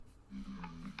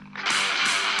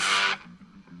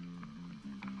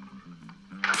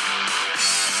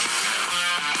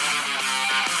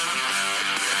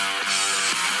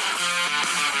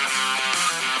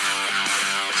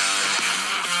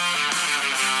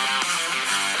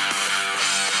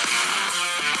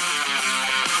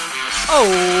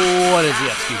Oh, what is the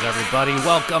Upskis, everybody?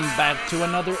 Welcome back to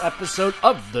another episode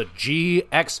of the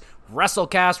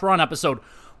GXWrestleCast. We're on episode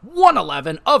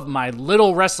 111 of my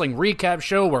little wrestling recap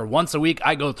show, where once a week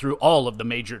I go through all of the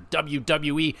major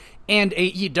WWE and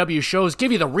AEW shows,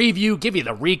 give you the review, give you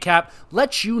the recap,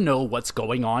 let you know what's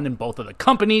going on in both of the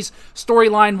companies,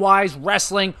 storyline-wise,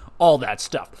 wrestling, all that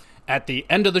stuff. At the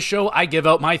end of the show, I give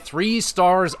out my 3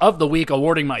 stars of the week,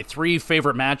 awarding my 3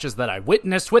 favorite matches that I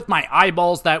witnessed with my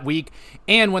eyeballs that week.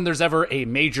 And when there's ever a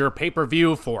major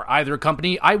pay-per-view for either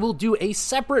company, I will do a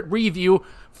separate review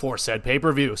for said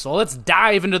pay-per-view. So let's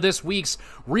dive into this week's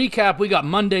recap. We got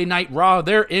Monday Night Raw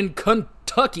there in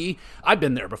Kentucky. I've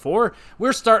been there before.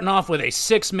 We're starting off with a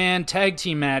 6-man tag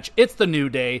team match. It's the New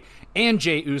Day and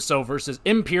Jey Uso versus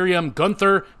Imperium,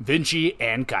 Gunther, Vinci,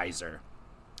 and Kaiser.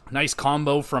 Nice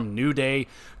combo from New Day.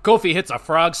 Kofi hits a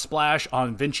frog splash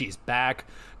on Vinci's back.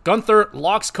 Gunther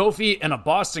locks Kofi in a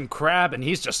Boston Crab, and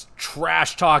he's just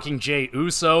trash-talking Jey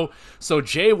Uso. So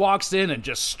Jey walks in and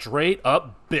just straight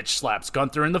up bitch slaps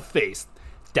Gunther in the face.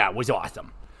 That was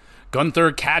awesome.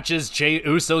 Gunther catches Jey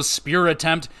Uso's spear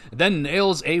attempt, then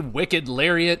nails a wicked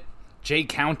lariat. Jey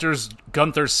counters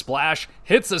Gunther's splash,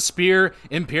 hits a spear.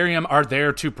 Imperium are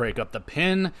there to break up the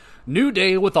pin. New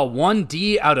Day with a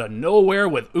 1D out of nowhere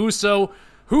with Uso,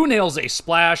 who nails a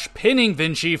splash, pinning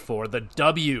Vinci for the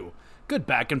W. Good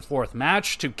back and forth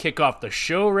match to kick off the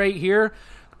show right here.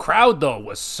 Crowd, though,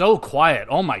 was so quiet.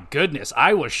 Oh my goodness,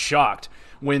 I was shocked.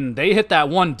 When they hit that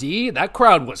 1D, that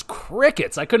crowd was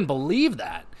crickets. I couldn't believe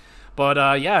that.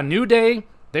 But yeah, New Day,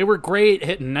 they were great,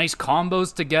 hitting nice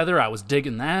combos together. I was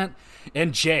digging that.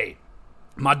 And Jey,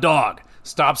 my dog,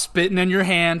 stop spitting in your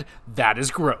hand. That is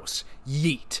gross.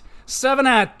 Yeet. 7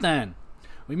 out then.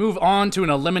 We move on to an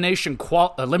elimination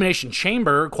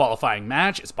chamber qualifying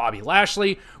match. It's Bobby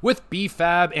Lashley with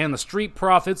B-Fab and the Street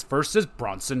Profits versus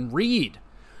Bronson Reed.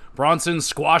 Bronson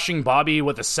squashing Bobby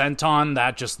with a senton.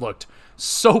 That just looked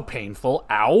so painful.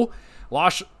 Ow.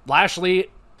 Lashley...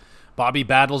 Bobby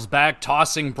battles back,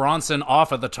 tossing Bronson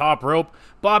off of the top rope.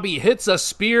 Bobby hits a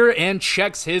spear and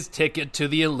checks his ticket to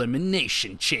the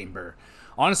Elimination Chamber.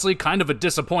 Honestly, kind of a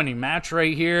disappointing match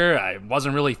right here. I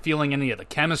wasn't really feeling any of the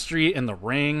chemistry in the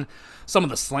ring. Some of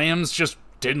the slams just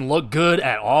didn't look good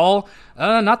at all.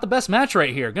 Not the best match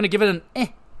right here. Gonna give it an eh.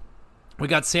 We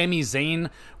got Sami Zayn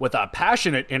with a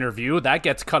passionate interview. That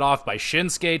gets cut off by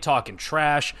Shinsuke talking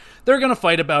trash. They're gonna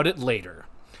fight about it later.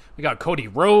 We got Cody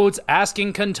Rhodes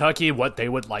asking Kentucky what they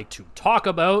would like to talk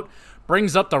about.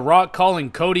 Brings up The Rock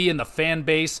calling Cody and the fan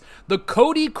base the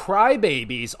Cody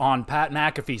Crybabies on Pat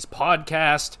McAfee's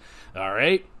podcast. All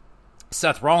right.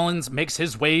 Seth Rollins makes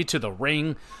his way to the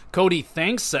ring. Cody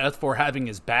thanks Seth for having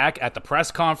his back at the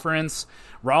press conference.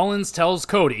 Rollins tells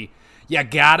Cody, "You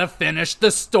gotta finish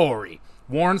the story."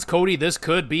 Warns Cody this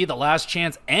could be the last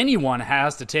chance anyone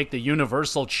has to take the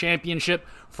Universal Championship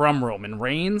from Roman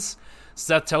Reigns.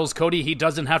 Seth tells Cody he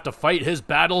doesn't have to fight his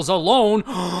battles alone.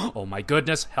 Oh my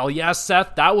goodness. Hell yeah,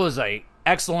 Seth. That was an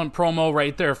excellent promo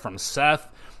right there from Seth.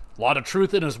 A lot of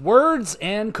truth in his words,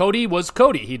 and Cody was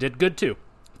Cody. He did good too.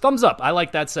 Thumbs up. I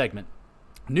like that segment.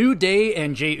 New Day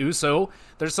and Jey Uso,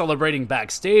 they're celebrating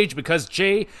backstage because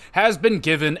Jey has been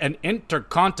given an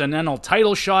Intercontinental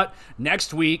title shot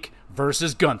next week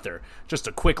versus Gunther. Just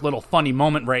a quick little funny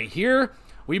moment right here.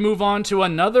 We move on to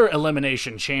another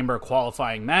Elimination Chamber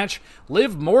qualifying match,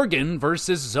 Liv Morgan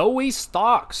versus Zoe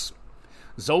Starks.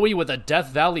 Zoe with a Death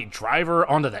Valley driver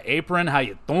onto the apron. How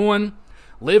you doing?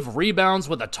 Liv rebounds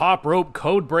with a top rope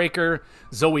code breaker.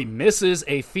 Zoe misses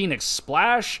a Phoenix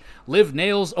splash. Liv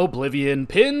nails Oblivion,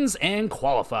 pins, and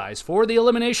qualifies for the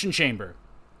Elimination Chamber.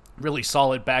 Really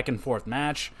solid back and forth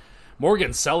match.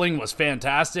 Morgan's selling was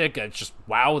fantastic. It's just,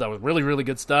 wow, that was really, really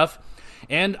good stuff.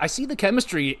 And I see the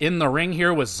chemistry in the ring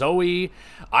here with Zoe.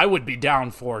 I would be down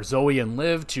for Zoe and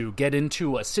Liv to get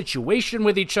into a situation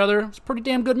with each other. It's a pretty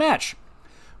damn good match.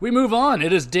 We move on.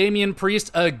 It is Damian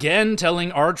Priest again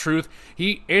telling R-Truth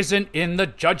he isn't in the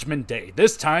Judgment Day.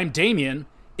 This time, Damian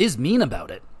is mean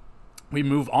about it. We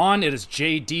move on. It is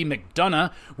J.D.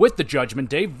 McDonough with the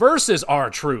Judgment Day versus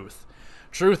R-Truth.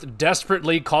 Truth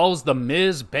desperately calls The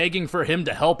Miz, begging for him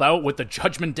to help out with the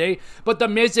Judgment Day, but The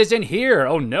Miz isn't here.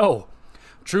 Oh no.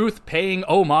 Truth paying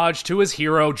homage to his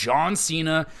hero, John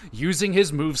Cena, using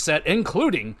his moveset,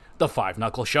 including the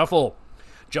 5-knuckle shuffle.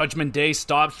 Judgment Day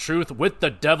stops Truth with the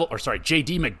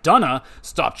J.D. McDonough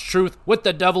stops Truth with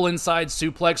the devil inside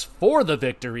suplex for the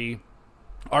victory.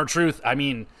 R-Truth,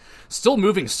 still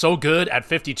moving so good at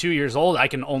 52 years old. I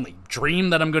can only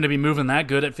dream that I'm going to be moving that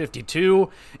good at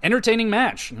 52. Entertaining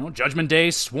match. Judgment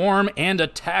Day swarm and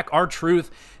attack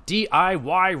R-Truth.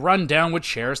 DIY run down with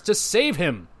chairs to save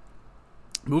him.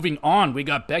 Moving on, we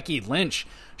got Becky Lynch.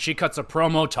 She cuts a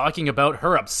promo talking about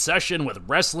her obsession with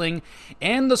wrestling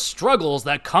and the struggles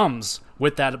that comes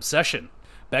with that obsession.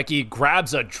 Becky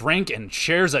grabs a drink and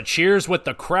shares a cheers with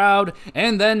the crowd,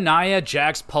 and then Nia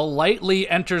Jax politely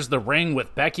enters the ring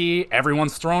with Becky.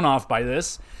 Everyone's thrown off by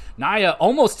this. Nia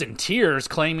almost in tears,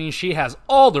 claiming she has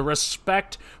all the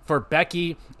respect for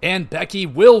Becky, and Becky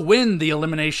will win the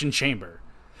Elimination Chamber.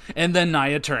 And then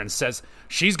Nia turns, says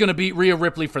she's going to beat Rhea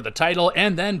Ripley for the title,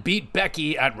 and then beat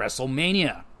Becky at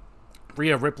WrestleMania.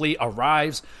 Rhea Ripley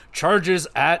arrives, charges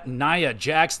at Nia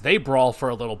Jax. They brawl for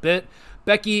a little bit.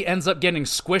 Becky ends up getting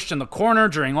squished in the corner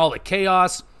during all the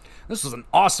chaos. This was an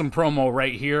awesome promo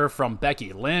right here from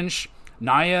Becky Lynch.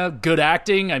 Nia, good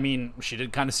acting. I mean, she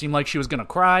did kind of seem like she was going to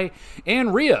cry.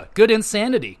 And Rhea, good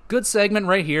insanity. Good segment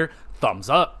right here. Thumbs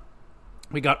up.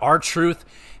 We got R-Truth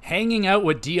hanging out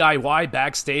with DIY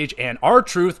backstage, and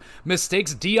R-Truth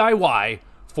mistakes DIY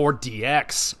for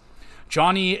DX.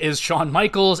 Johnny is Shawn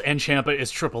Michaels, and Ciampa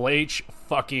is Triple H.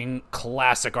 Fucking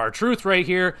classic R-Truth right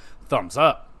here. Thumbs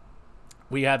up.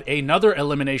 We have another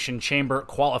Elimination Chamber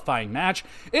qualifying match.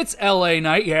 It's LA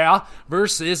Knight,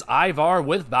 versus Ivar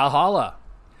with Valhalla.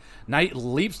 Knight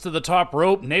leaps to the top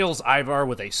rope, nails Ivar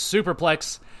with a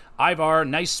superplex. Ivar,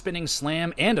 nice spinning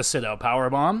slam and a sit-out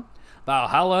powerbomb.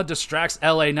 Valhalla distracts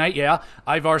LA Knight,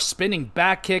 Ivar spinning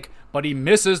back kick, but he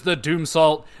misses the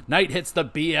Doomsault. Knight hits the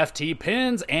BFT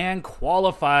pins and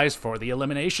qualifies for the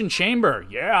Elimination Chamber.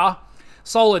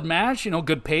 Solid match,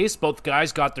 good pace. Both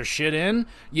guys got their shit in.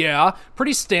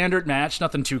 Pretty standard match,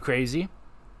 nothing too crazy.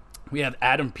 We have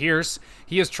Adam Pearce.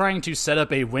 He is trying to set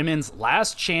up a women's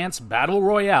last chance battle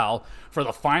royale for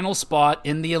the final spot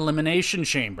in the Elimination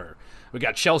Chamber. We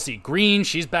got Chelsea Green.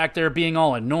 She's back there being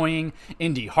all annoying.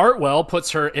 Indy Hartwell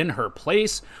puts her in her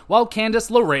place, while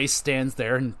Candice LeRae stands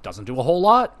there and doesn't do a whole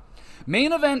lot.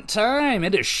 Main event time.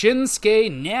 It is Shinsuke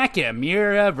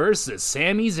Nakamura versus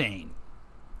Sami Zayn.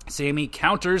 Sami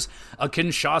counters a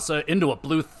Kinshasa into a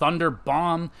Blue Thunder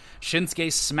bomb.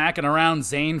 Shinsuke smacking around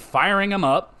Zayn, firing him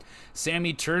up.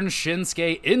 Sami turns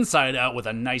Shinsuke inside out with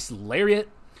a nice lariat.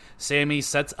 Sami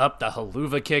sets up the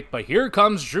haluva kick, but here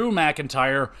comes Drew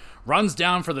McIntyre, runs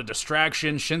down for the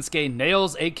distraction. Shinsuke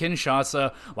nails a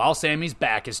Kinshasa while Sami's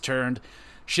back is turned.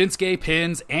 Shinsuke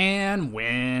pins and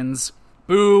wins.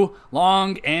 Boo,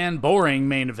 long and boring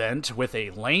main event with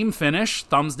a lame finish.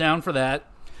 Thumbs down for that.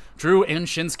 Drew and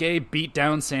Shinsuke beat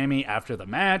down Sami after the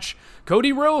match.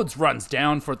 Cody Rhodes runs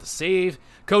down for the save.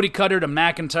 Cody Cutter to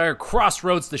McIntyre,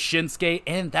 crossroads to Shinsuke,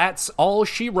 and that's all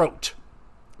she wrote.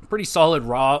 Pretty solid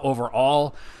Raw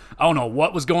overall. I don't know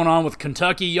what was going on with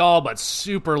Kentucky, y'all, but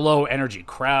super low energy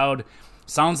crowd.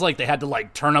 Sounds like they had to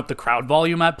turn up the crowd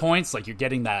volume at points. Like you're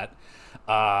getting that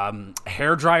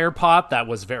hairdryer pop that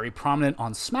was very prominent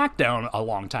on SmackDown a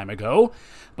long time ago.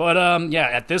 But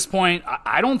at this point,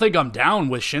 I don't think I'm down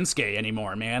with Shinsuke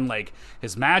anymore, man. Like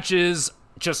his matches,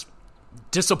 just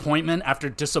disappointment after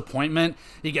disappointment.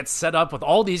 He gets set up with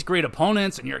all these great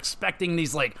opponents, and you're expecting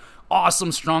these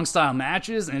awesome strong style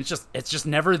matches, and it's just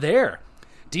never there.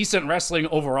 Decent wrestling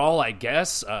overall, I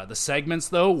guess. The segments,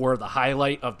 though, were the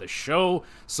highlight of the show.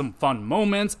 Some fun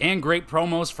moments and great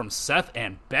promos from Seth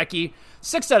and Becky.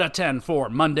 6 out of 10 for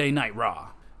Monday Night Raw.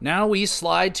 Now we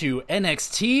slide to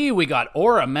NXT. We got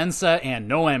Ora Mensa and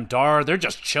Noam Dar. They're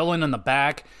just chilling in the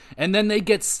back. And then they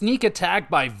get sneak attacked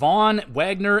by Vaughn,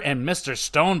 Wagner, and Mr.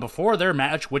 Stone before their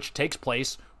match, which takes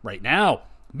place right now.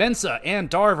 Mensa and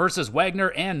Dar versus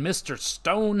Wagner and Mr.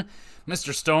 Stone.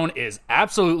 Mr. Stone is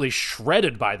absolutely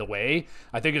shredded, by the way.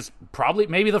 I think it's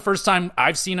maybe the first time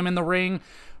I've seen him in the ring.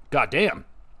 Goddamn.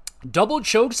 Double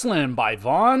chokeslam by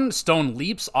Vaughn. Stone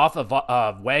leaps off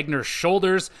of Wagner's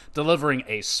shoulders, delivering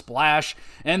a splash.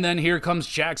 And then here comes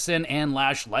Jackson and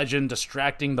Lash Legend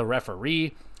distracting the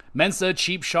referee. Mensa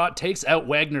cheap shot takes out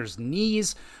Wagner's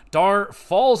knees. Dar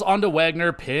falls onto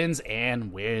Wagner, pins,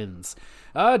 and wins.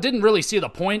 Didn't really see the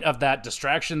point of that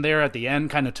distraction there at the end.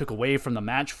 Kind of took away from the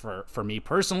match for me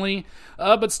personally.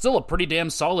 But still a pretty damn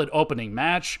solid opening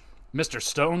match. Mr.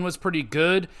 Stone was pretty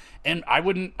good. And I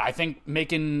think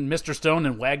making Mr. Stone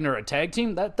and Wagner a tag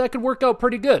team, that could work out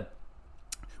pretty good.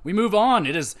 We move on.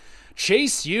 It is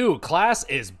Chase U. Class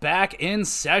is back in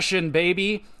session,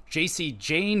 baby. JC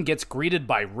Jane gets greeted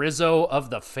by Rizzo of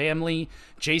the family.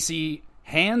 JC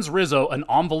hands Rizzo an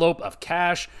envelope of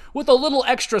cash with a little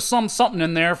extra something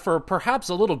in there for perhaps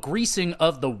a little greasing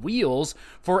of the wheels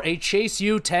for a Chase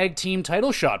U tag team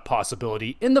title shot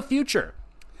possibility in the future.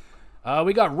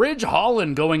 We got Ridge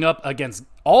Holland going up against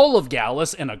all of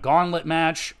Gallus in a gauntlet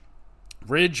match.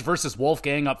 Ridge versus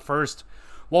Wolfgang up first.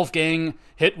 Wolfgang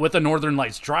hit with a Northern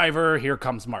Lights driver. Here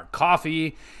comes Mark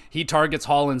Coffey. He targets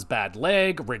Holland's bad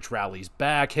leg. Ridge rallies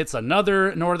back, hits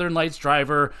another Northern Lights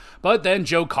driver, but then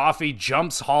Joe Coffey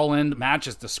jumps Holland. Match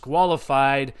is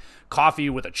disqualified. Coffey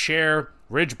with a chair.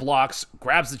 Ridge blocks,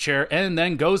 grabs the chair, and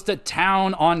then goes to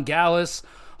town on Gallus.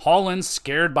 Holland,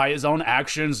 scared by his own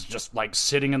actions, just like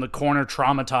sitting in the corner,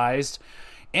 traumatized.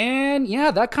 And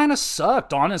yeah, that kind of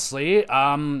sucked, honestly.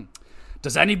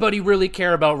 Does anybody really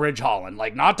care about Ridge Holland?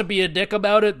 Like, not to be a dick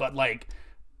about it, but like,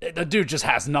 the dude just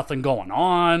has nothing going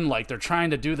on. Like, they're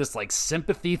trying to do this like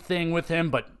sympathy thing with him,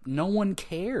 but no one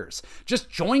cares. Just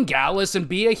join Gallus and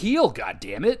be a heel,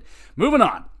 goddammit. Moving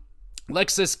on.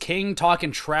 Lexis King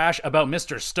talking trash about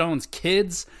Mr. Stone's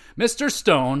kids. Mr.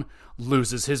 Stone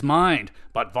loses his mind,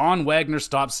 but Von Wagner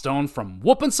stops Stone from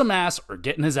whooping some ass or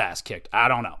getting his ass kicked. I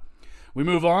don't know. We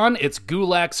move on. It's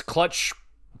Gulak's Clutch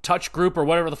Touch Group or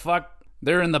whatever the fuck.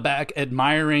 They're in the back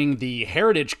admiring the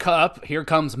Heritage Cup. Here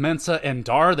comes Mensa and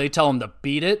Dar. They tell him to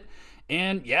beat it.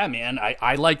 And yeah, man,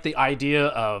 I like the idea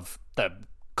of the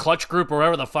Clutch Group or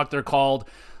whatever the fuck they're called.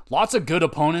 Lots of good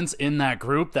opponents in that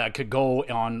group that could go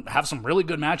on, have some really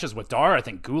good matches with Dar. I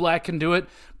think Gulak can do it.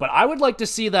 But I would like to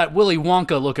see that Willy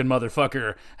Wonka looking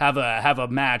motherfucker have a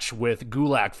match with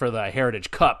Gulak for the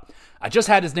Heritage Cup. I just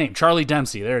had his name, Charlie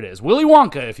Dempsey. There it is. Willy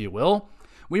Wonka, if you will.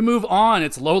 We move on.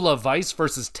 It's Lola Vice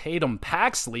versus Tatum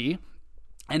Paxley.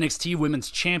 NXT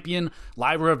Women's Champion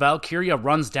Lyra Valkyria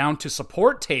runs down to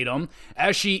support Tatum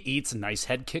as she eats nice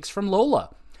head kicks from Lola.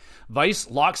 Vice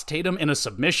locks Tatum in a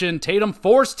submission. Tatum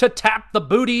forced to tap the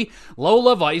booty.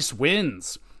 Lola Vice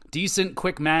wins. Decent,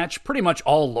 quick match. Pretty much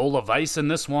all Lola Vice in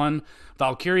this one.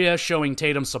 Valkyria showing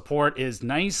Tatum support is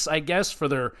nice, I guess, for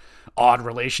their odd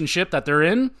relationship that they're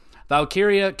in.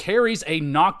 Valkyria carries a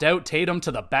knocked out Tatum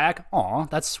to the back. Aw,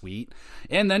 that's sweet.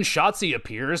 And then Shotzi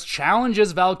appears,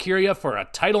 challenges Valkyria for a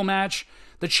title match.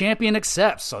 The champion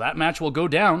accepts, so that match will go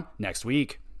down next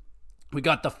week. We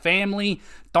got the family,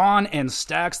 Dawn and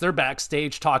Stax. They're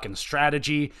backstage talking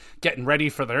strategy, getting ready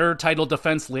for their title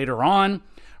defense later on.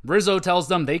 Rizzo tells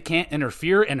them they can't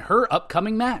interfere in her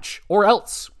upcoming match, or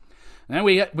else. And then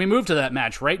we move to that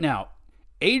match right now.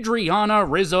 Adriana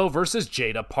Rizzo versus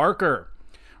Jada Parker.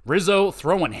 Rizzo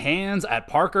throwing hands at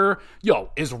Parker.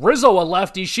 Yo, is Rizzo a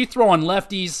lefty? She throwing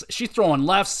lefties. She throwing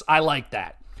lefts. I like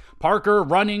that. Parker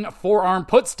running forearm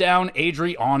puts down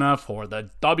Adriana for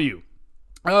the W.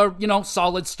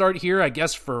 Solid start here, I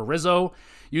guess, for Rizzo.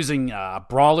 Using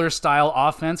brawler-style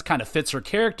offense. Kind of fits her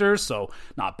character, so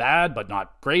not bad, but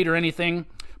not great or anything.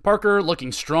 Parker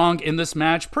looking strong in this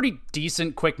match. Pretty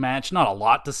decent, quick match. Not a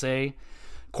lot to say.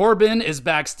 Corbin is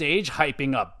backstage,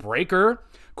 hyping up Breaker.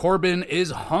 Corbin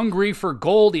is hungry for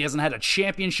gold. He hasn't had a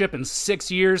championship in 6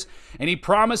 years, and he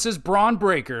promises Braun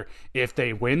Breaker, if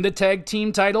they win the tag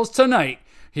team titles tonight,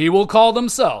 he will call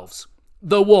themselves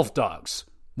the Wolf Dogs.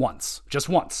 Just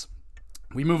once.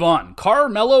 We move on.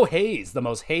 Carmelo Hayes, the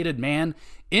most hated man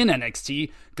in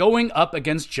NXT, going up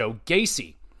against Joe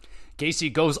Gacy.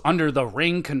 Gacy goes under the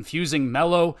ring, confusing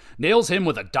Mello, nails him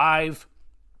with a dive.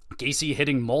 Gacy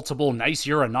hitting multiple nice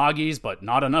Uranagis, but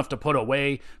not enough to put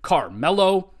away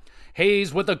Carmelo.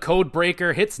 Hayes with a code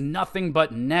breaker hits nothing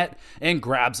but net and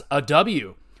grabs a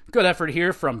W. Good effort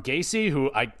here from Gacy,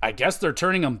 who I guess they're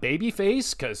turning him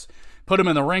babyface, because put him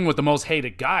in the ring with the most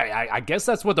hated guy. I guess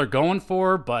that's what they're going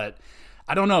for, but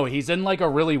I don't know. He's in like a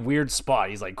really weird spot.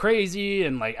 He's like crazy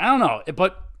and like, I don't know,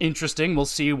 but interesting. We'll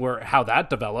see how that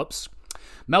develops.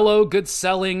 Mello, good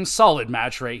selling, solid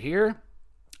match right here.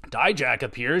 Dijak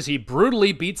appears. He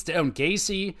brutally beats down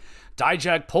Gacy.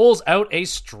 Dijak pulls out a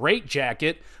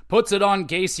straitjacket, puts it on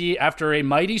Gacy after a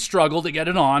mighty struggle to get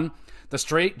it on. The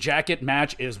straitjacket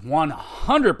match is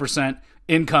 100%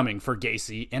 incoming for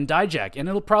Gacy and Dijak, and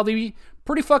it'll probably be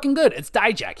pretty fucking good. It's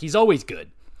Dijak. He's always good.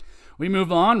 We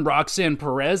move on. Roxanne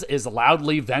Perez is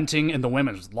loudly venting in the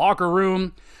women's locker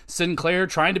room. Sinclair,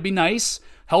 trying to be nice,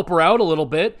 help her out a little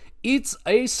bit, eats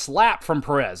a slap from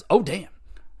Perez. Oh, damn.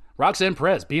 Roxanne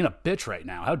Perez being a bitch right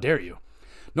now. How dare you?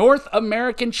 North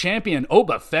American champion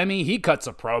Oba Femi, he cuts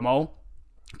a promo,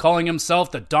 calling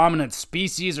himself the dominant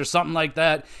species or something like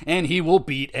that, and he will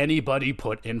beat anybody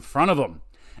put in front of him.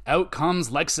 Out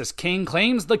comes Lexis King,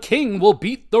 claims the King will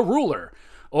beat the ruler.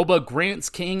 Oba grants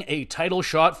King a title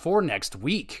shot for next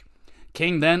week.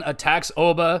 King then attacks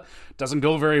Oba. Doesn't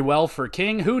go very well for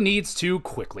King, who needs to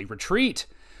quickly retreat.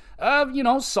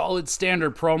 Solid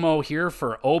standard promo here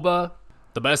for Oba.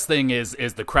 The best thing is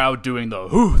the crowd doing the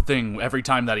whoo thing every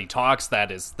time that he talks.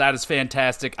 That is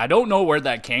fantastic. I don't know where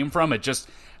that came from. It just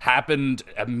happened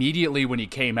immediately when he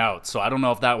came out. So I don't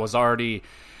know if that was already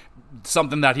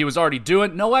something that he was already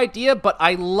doing. No idea, but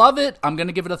I love it. I'm going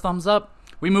to give it a thumbs up.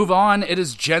 We move on. It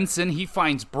is Jensen. He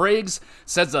finds Briggs,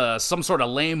 says some sort of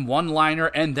lame one-liner,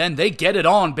 and then they get it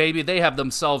on, baby. They have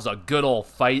themselves a good old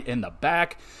fight in the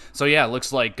back. So yeah, it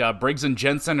looks like Briggs and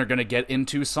Jensen are going to get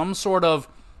into some sort of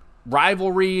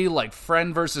rivalry, like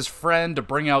friend versus friend, to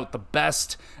bring out the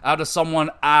best out of someone.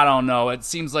 I don't know. It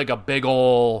seems like a big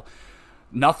ol'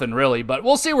 nothing, really, but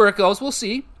we'll see where it goes. We'll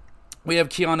see. We have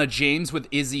Kiana James with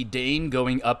Izzy Dane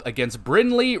going up against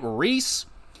Brindley Reese.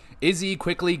 Izzy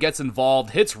quickly gets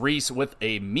involved, hits Reese with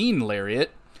a mean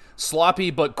lariat. Sloppy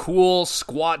but cool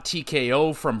squat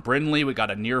TKO from Brindley. We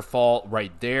got a near fall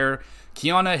right there.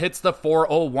 Kiana hits the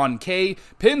 401k,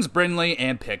 pins Brindley,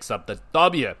 and picks up the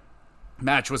W.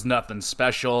 Match was nothing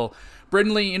special.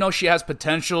 Brindley, she has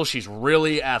potential. She's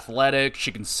really athletic.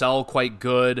 She can sell quite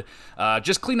good.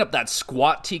 Just clean up that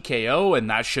squat TKO, and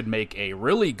that should make a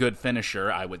really good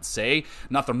finisher, I would say.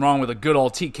 Nothing wrong with a good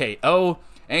old TKO.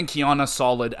 And Kiana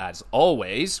solid as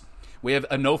always. We have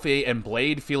Enofe and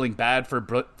Blade feeling bad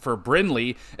for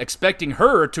Brindley, expecting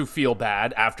her to feel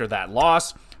bad after that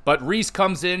loss. But Reese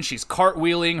comes in, she's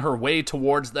cartwheeling her way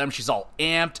towards them, she's all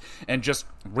amped, and just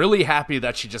really happy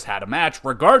that she just had a match,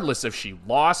 regardless if she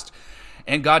lost.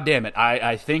 And goddamn it,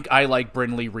 I think I like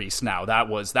Brindley Reese now. That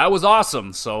was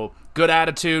awesome, so good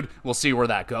attitude, we'll see where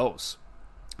that goes.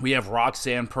 We have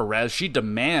Roxanne Perez. She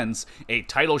demands a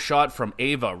title shot from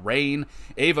Ava Rain.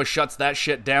 Ava shuts that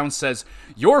shit down, says,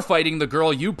 "You're fighting the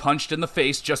girl you punched in the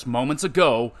face just moments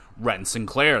ago, Ren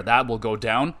Sinclair." That will go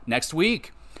down next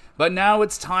week. But now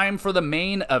it's time for the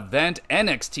main event.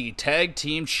 NXT Tag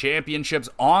Team Championships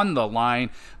on the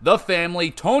line. The family,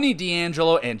 Tony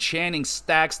D'Angelo and Channing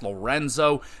Stacks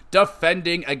Lorenzo,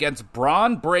 defending against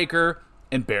Braun Breaker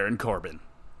and Baron Corbin.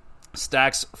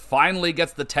 Stacks finally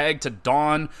gets the tag to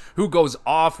Dawn, who goes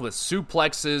off with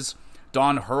suplexes.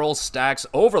 Dawn hurls Stacks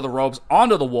over the ropes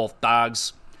onto the Wolf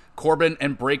Dogs. Corbin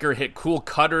and Breaker hit cool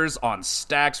cutters on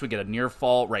Stacks. We get a near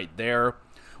fall right there.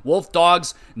 Wolf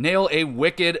Dogs nail a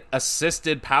wicked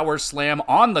assisted power slam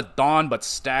on the Dawn, but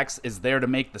Stacks is there to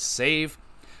make the save.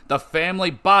 The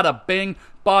family, bada bing,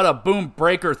 bada boom,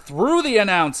 Breaker through the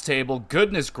announce table.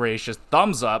 Goodness gracious,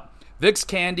 thumbs up. Vicks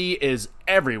Candy is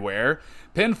everywhere.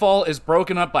 Pinfall is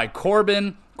broken up by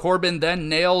Corbin. Corbin then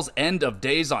nails End of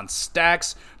Days on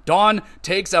Stacks. Dawn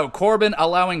takes out Corbin,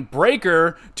 allowing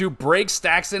Breaker to break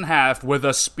Stacks in half with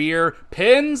a spear.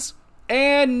 Pins,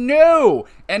 and new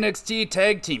NXT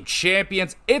Tag Team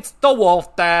Champions. It's the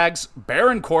Wolf Dogs,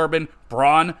 Baron Corbin,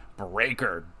 Braun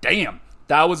Breaker. Damn,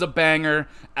 that was a banger.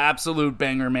 Absolute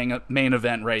banger main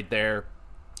event right there.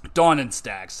 Dawn and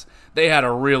Stacks, they had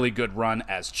a really good run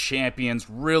as champions.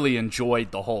 Really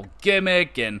enjoyed the whole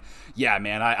gimmick, and yeah,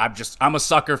 man, I'm a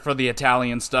sucker for the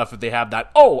Italian stuff. If they have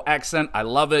that accent, I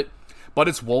love it. But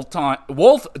it's Wolf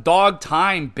Dog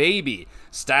time, baby.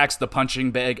 Stacks the punching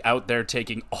bag out there,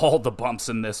 taking all the bumps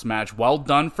in this match. Well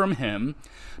done from him.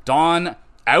 Dawn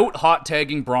out hot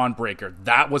tagging Braun Breaker.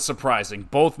 That was surprising.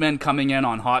 Both men coming in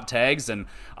on hot tags, and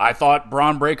I thought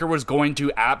Braun Breaker was going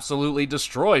to absolutely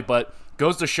destroy, but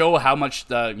goes to show how much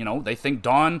they think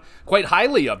Dawn quite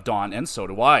highly of Dawn, and so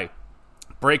do I.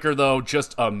 Breaker, though,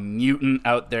 just a mutant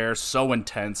out there, so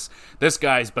intense. This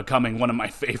guy's becoming one of my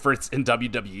favorites in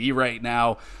WWE right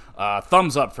now.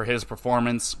 Thumbs up for his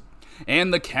performance.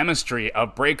 And the chemistry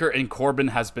of Breaker and Corbin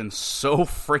has been so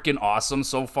freaking awesome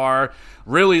so far.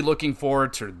 Really looking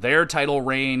forward to their title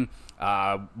reign.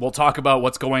 We'll talk about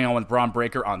what's going on with Braun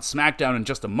Breaker on SmackDown in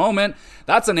just a moment.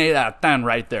 That's an 8 out of 10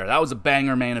 right there. That was a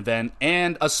banger main event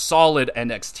and a solid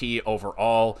NXT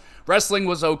overall. Wrestling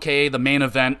was okay. The main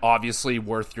event, obviously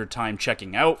worth your time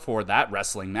checking out for that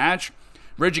wrestling match.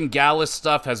 Ridge and Gallus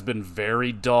stuff has been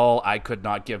very dull. I could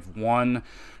not give one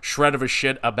shred of a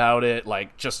shit about it.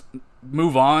 Just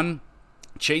move on.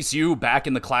 Chase U back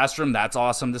in the classroom. That's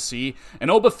awesome to see. And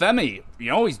Obafemi,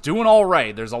 he's doing all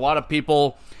right. There's a lot of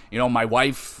people, my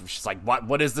wife, she's like,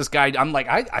 what is this guy? I'm like,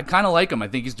 I kind of like him. I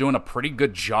think he's doing a pretty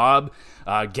good job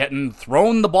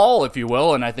thrown the ball, if you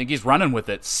will, and I think he's running with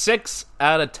it. 6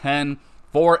 out of 10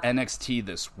 for NXT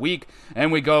this week.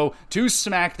 And we go to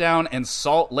SmackDown in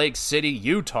Salt Lake City,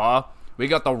 Utah. We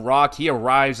got The Rock. He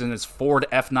arrives in his Ford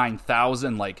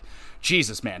F9000.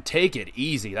 Jesus, man, take it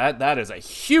easy. That is a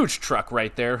huge truck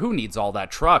right there. Who needs all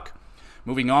that truck?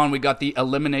 Moving on, we got the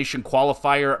Elimination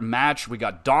Qualifier match. We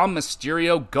got Dom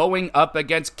Mysterio going up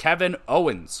against Kevin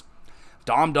Owens.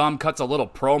 Dom cuts a little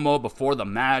promo before the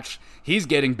match. He's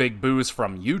getting big boos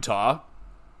from Utah.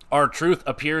 R-Truth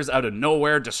appears out of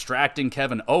nowhere, distracting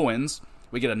Kevin Owens.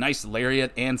 We get a nice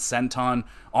lariat and senton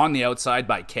on the outside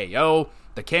by KO.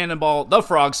 The cannonball, the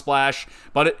frog splash,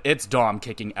 but it's Dom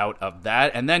kicking out of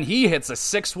that. And then he hits a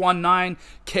 619.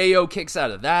 KO kicks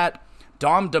out of that.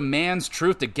 Dom demands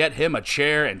Truth to get him a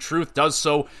chair, and Truth does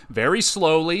so very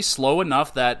slowly, slow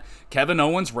enough that Kevin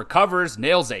Owens recovers,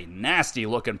 nails a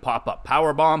nasty-looking pop-up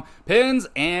powerbomb, pins,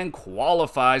 and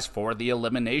qualifies for the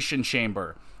Elimination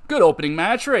Chamber. Good opening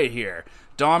match right here.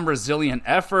 Dom resilient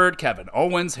effort. Kevin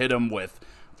Owens hit him with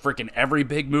freaking every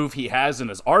big move he has in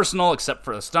his arsenal, except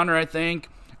for the stunner, I think.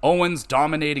 Owens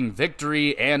dominating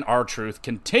victory, and R-Truth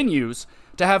continues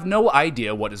to have no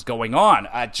idea what is going on.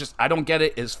 I don't get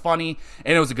it. It's funny,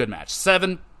 and it was a good match.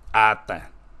 7 out of 10.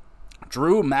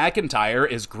 Drew McIntyre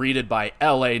is greeted by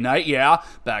LA Knight,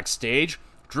 backstage.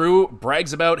 Drew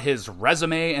brags about his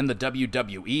resume in the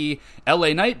WWE.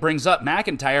 LA Knight brings up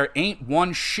McIntyre ain't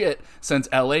won shit since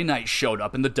LA Knight showed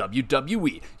up in the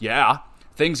WWE.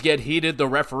 Things get heated. The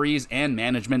referees and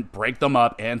management break them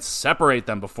up and separate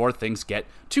them before things get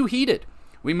too heated.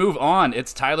 We move on.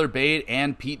 It's Tyler Bate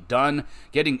and Pete Dunne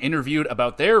getting interviewed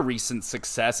about their recent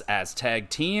success as tag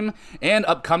team and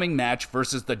upcoming match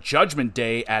versus the Judgment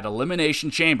Day at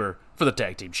Elimination Chamber for the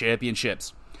Tag Team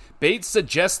Championships. Bate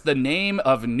suggests the name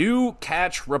of New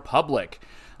Catch Republic.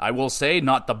 I will say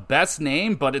not the best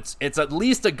name, but it's at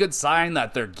least a good sign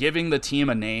that they're giving the team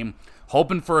a name,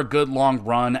 hoping for a good long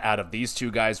run out of these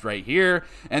two guys right here.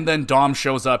 And then Dom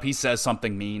shows up. He says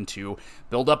something mean to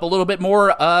build up a little bit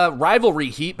more rivalry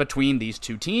heat between these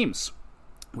two teams.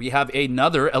 We have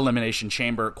another Elimination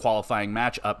Chamber qualifying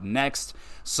match up next.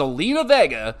 Zelina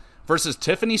Vega versus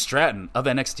Tiffany Stratton of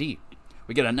NXT.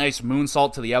 We get a nice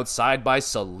moonsault to the outside by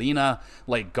Zelina.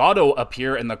 Legado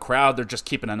appear in the crowd. They're just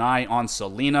keeping an eye on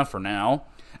Zelina for now.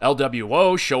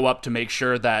 LWO show up to make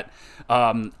sure that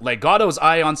Legado's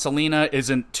eye on Zelina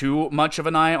isn't too much of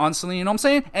an eye on Zelina, you know what I'm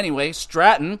saying? Anyway,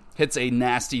 Stratton hits a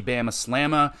nasty Bama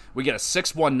Slamma. We get a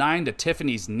 619 to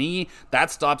Tiffany's knee.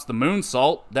 That stops the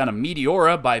moonsault. Then a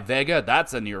Meteora by Vega.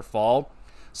 That's a near fall.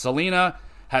 Zelina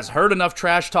has heard enough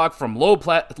trash talk from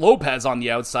Lopez on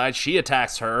the outside. She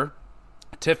attacks her.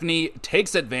 Tiffany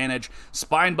takes advantage,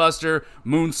 spinebuster,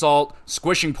 moonsault,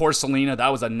 squishing poor Zelina. That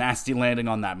was a nasty landing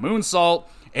on that moonsault.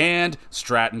 And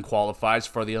Stratton qualifies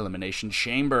for the Elimination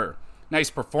Chamber. Nice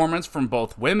performance from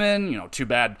both women. Too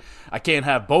bad I can't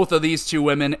have both of these two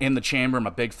women in the chamber. I'm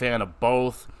a big fan of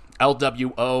both.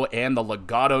 LWO and the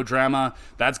Legado drama.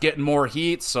 That's getting more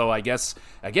heat, so I guess,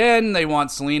 again, they want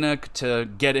Zelina to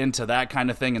get into that kind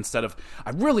of thing instead of...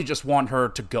 I really just want her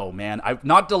to go, man.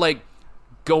 Not to,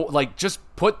 just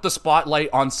put the spotlight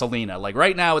on Zelina.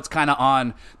 Right now, it's kind of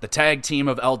on the tag team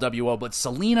of LWO, but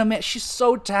Zelina, man, she's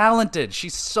so talented.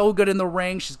 She's so good in the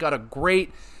ring. She's got a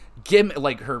great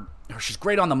gimmick, she's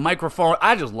great on the microphone.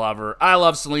 I just love her. I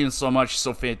love Zelina so much. She's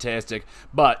so fantastic.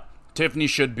 But Tiffany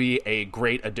should be a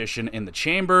great addition in the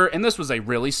chamber, and this was a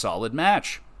really solid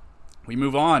match. We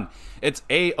move on. It's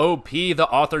AOP, the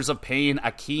Authors of Pain,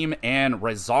 Akeem and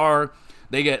Rezar.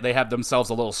 They have themselves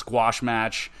a little squash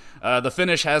match. The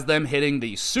finish has them hitting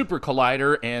the Super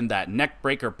Collider and that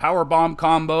neckbreaker powerbomb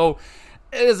combo.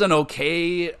 It is an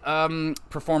okay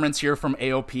performance here from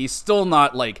AOP. Still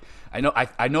not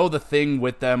I know the thing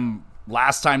with them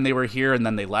last time they were here and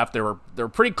then they left. They were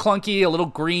pretty clunky, a little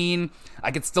green.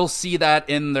 I could still see that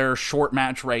in their short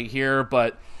match right here,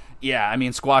 but yeah,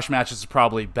 squash matches is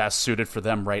probably best suited for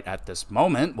them right at this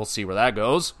moment. We'll see where that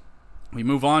goes. We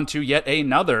move on to yet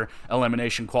another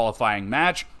elimination qualifying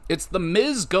match. It's The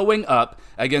Miz going up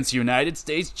against United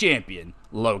States Champion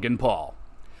Logan Paul.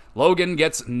 Logan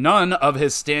gets none of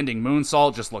his standing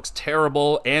moonsault, just looks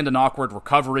terrible, and an awkward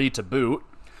recovery to boot.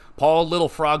 Paul, little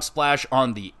frog splash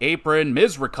on the apron.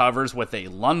 Miz recovers with a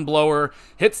lung blower,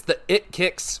 hits the it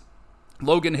kicks.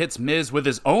 Logan hits Miz with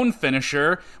his own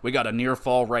finisher. We got a near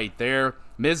fall right there.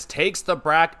 Miz takes the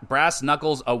brass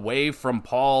knuckles away from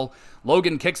Paul.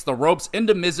 Logan kicks the ropes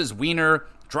into Miz's wiener,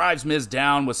 drives Miz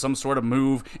down with some sort of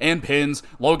move, and pins.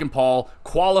 Logan Paul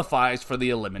qualifies for the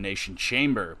Elimination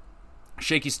Chamber.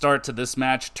 Shaky start to this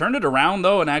match. Turned it around,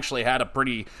 though, and actually had a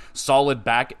pretty solid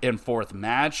back and forth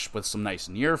match with some nice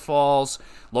near falls.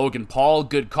 Logan Paul,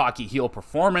 good cocky heel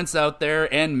performance out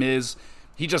there. And Miz,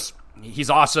 he's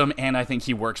awesome, and I think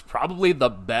he works probably the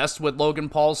best with Logan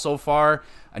Paul so far.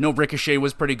 I know Ricochet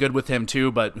was pretty good with him too,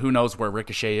 but who knows where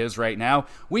Ricochet is right now.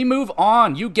 We move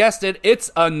on. You guessed it. It's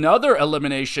another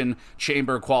Elimination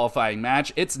Chamber qualifying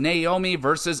match. It's Naomi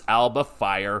versus Alba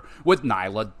Fire with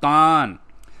Nyla Dawn.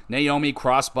 Naomi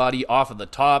crossbody off of the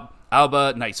top.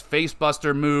 Alba, nice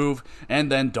facebuster move. And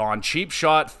then Dawn cheap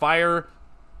shot.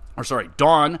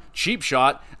 Dawn cheap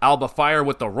shot. Alba Fire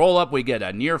with the roll-up. We get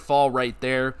a near fall right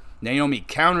there. Naomi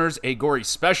counters a gory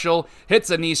special. Hits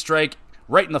a knee strike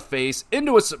right in the face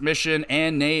into a submission.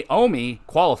 And Naomi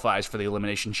qualifies for the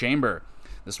Elimination Chamber.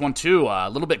 This one, too, a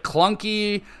little bit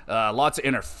clunky, lots of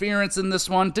interference in this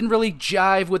one. Didn't really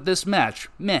jive with this match.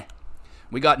 Meh.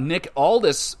 We got Nick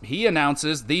Aldis. He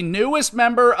announces the newest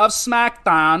member of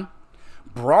SmackDown,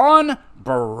 Braun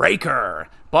Breaker.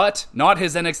 But not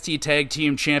his NXT Tag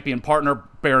Team Champion partner,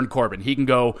 Baron Corbin. He can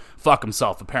go fuck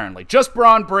himself, apparently. Just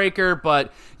Braun Breaker,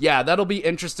 but yeah, that'll be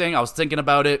interesting. I was thinking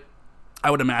about it. I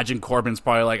would imagine Corbin's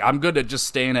probably like, I'm good at just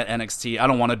staying at NXT. I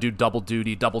don't want to do double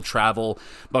duty, double travel.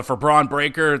 But for Braun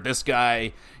Breaker, this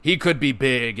guy, he could be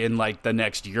big in like the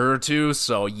next year or two.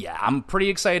 So yeah, I'm pretty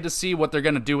excited to see what they're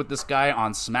going to do with this guy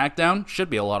on SmackDown. Should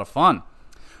be a lot of fun.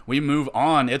 We move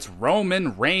on. It's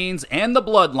Roman Reigns and the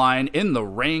Bloodline in the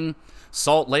ring.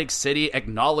 Salt Lake City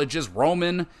acknowledges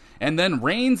Roman, and then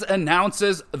Reigns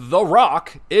announces The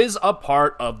Rock is a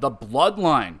part of the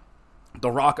Bloodline. The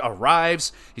Rock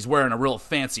arrives, he's wearing a real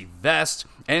fancy vest,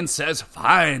 and says,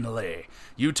 finally.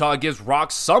 Utah gives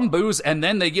Rock some booze, and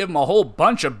then they give him a whole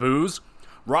bunch of booze.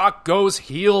 Rock goes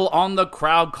heel on the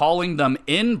crowd, calling them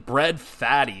inbred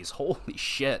fatties. Holy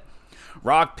shit.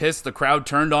 Rock pissed, the crowd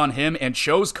turned on him and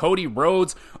chose Cody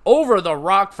Rhodes over The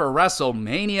Rock for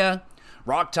WrestleMania.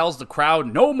 Rock tells the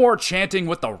crowd, no more chanting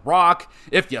with The Rock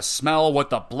if you smell what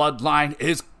the Bloodline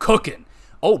is cooking.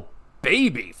 Oh,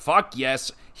 baby, fuck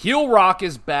yes. Heel Rock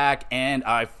is back, and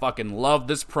I fucking love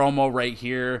this promo right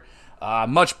here.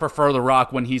 Much prefer The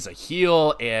Rock when he's a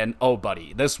heel, and oh,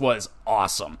 buddy, this was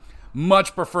awesome.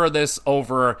 Much prefer this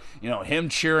over, him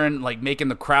cheering, like making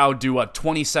the crowd do a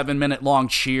 27-minute long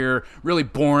cheer. Really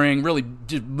boring, really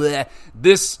bleh.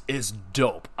 This is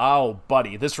dope. Oh,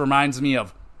 buddy, this reminds me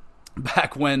of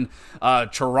back when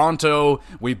Toronto,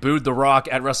 we booed The Rock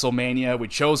at WrestleMania. We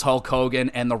chose Hulk Hogan,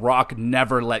 and The Rock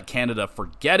never let Canada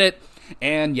forget it.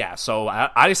 And yeah, so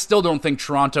I still don't think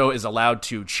Toronto is allowed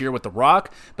to cheer with The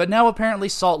Rock, but now apparently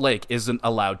Salt Lake isn't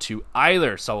allowed to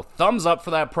either. So thumbs up for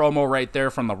that promo right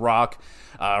there from The Rock.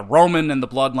 Roman and the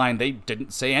Bloodline, they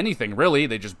didn't say anything really.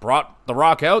 They just brought The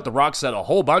Rock out. The Rock said a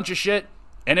whole bunch of shit,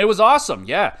 and it was awesome,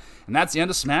 yeah. And that's the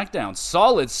end of SmackDown.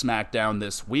 Solid SmackDown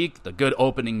this week. The good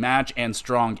opening match and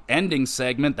strong ending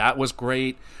segment, that was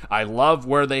great. I love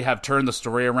where they have turned the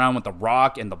story around with The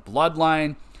Rock and the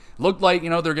Bloodline. Looked like,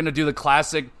 they're going to do the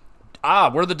classic,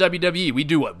 we're the WWE. We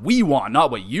do what we want, not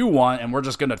what you want, and we're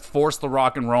just going to force The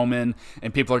Rock and Roman,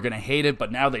 and people are going to hate it.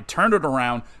 But now they turned it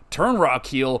around, turn Rock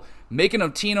heel, making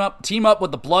them team up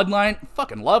with the Bloodline.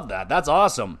 Fucking love that. That's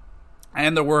awesome.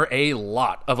 And there were a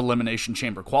lot of Elimination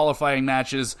Chamber qualifying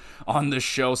matches on this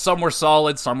show. Some were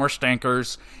solid, some were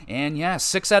stinkers. And yeah,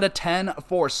 6 out of 10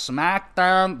 for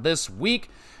SmackDown this week.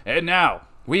 And now,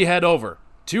 we head over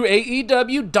to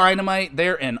AEW Dynamite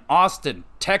there in Austin,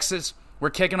 Texas. We're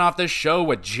kicking off this show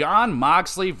with Jon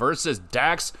Moxley versus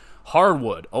Dax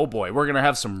Harwood. Oh boy, we're going to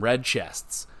have some red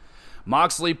chests.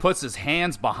 Moxley puts his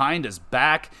hands behind his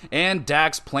back, and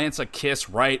Dax plants a kiss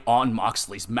right on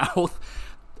Moxley's mouth.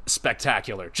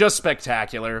 Spectacular. Just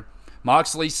spectacular.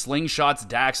 Moxley slingshots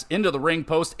Dax into the ring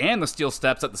post and the steel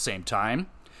steps at the same time.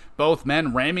 Both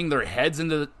men ramming their heads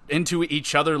into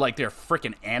each other like they're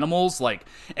freaking animals.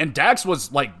 And Dax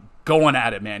was going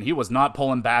at it, man. He was not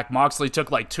pulling back. Moxley took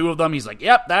 2 of them. He's like,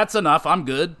 yep, that's enough. I'm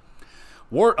good.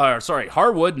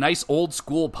 Harwood, nice old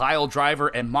school pile driver,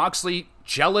 and Moxley,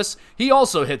 jealous. He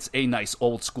also hits a nice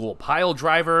old school pile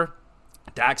driver.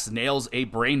 Dax nails a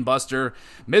brainbuster,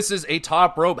 misses a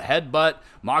top rope headbutt.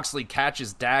 Moxley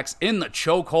catches Dax in the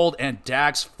chokehold, and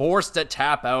Dax forced to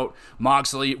tap out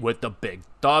Moxley with the big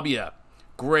W.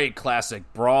 Great classic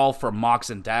brawl for Mox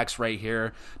and Dax right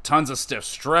here. Tons of stiff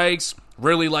strikes.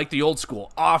 Really like the old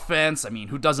school offense. I mean,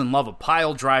 who doesn't love a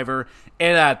pile driver?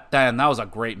 And that was a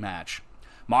great match.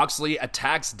 Moxley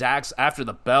attacks Dax after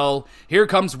the bell. Here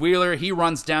comes Wheeler. He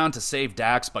runs down to save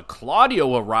Dax, but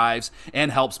Claudio arrives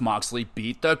and helps Moxley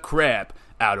beat the crap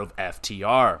out of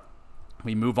FTR.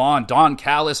 We move on. Don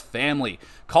Callis family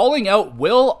calling out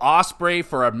Will Ospreay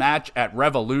for a match at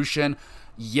Revolution.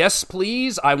 Yes,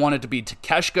 please. I want it to be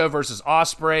Takeshita versus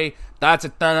Ospreay. That's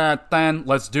it.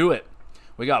 Let's do it.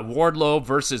 We got Wardlow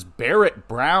versus Barrett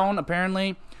Brown,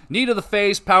 apparently. Knee to the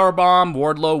face, powerbomb,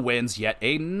 Wardlow wins yet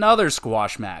another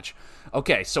squash match.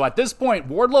 Okay, so at this point,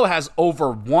 Wardlow has over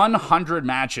 100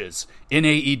 matches in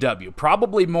AEW,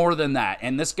 probably more than that,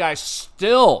 and this guy's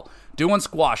still doing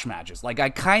squash matches. I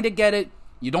kind of get it.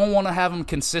 You don't want to have him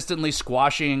consistently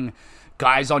squashing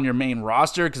guys on your main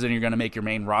roster, because then you're going to make your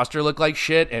main roster look like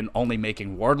shit and only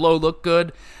making Wardlow look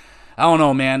good. I don't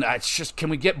know, man. It's just, can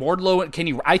we get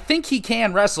Wardlow? I think he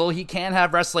can wrestle. He can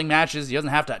have wrestling matches. He doesn't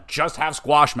have to just have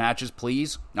squash matches,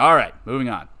 please. All right, moving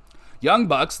on. Young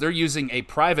Bucks, they're using a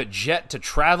private jet to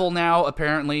travel now,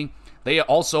 apparently. They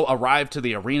also arrive to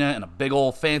the arena in a big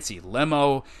old fancy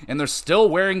limo, and they're still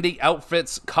wearing the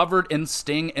outfits covered in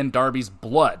Sting and Darby's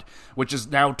blood, which is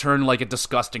now turned like a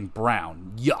disgusting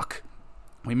brown. Yuck.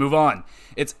 We move on.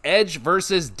 It's Edge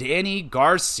versus Danny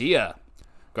Garcia.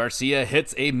 Garcia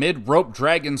hits a mid-rope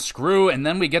dragon screw, and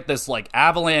then we get this like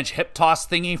avalanche hip toss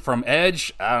thingy from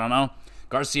Edge. I don't know.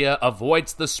 Garcia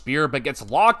avoids the spear but gets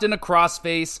locked in a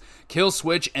crossface. Kill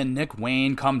Switch and Nick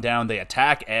Wayne come down. They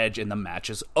attack Edge and the match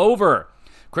is over.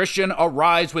 Christian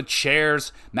arrives with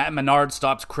chairs. Matt Menard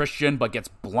stops Christian but gets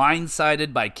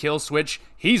blindsided by Kill Switch.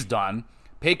 He's done.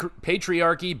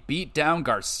 Patriarchy beat down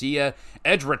Garcia.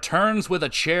 Edge returns with a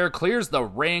chair, clears the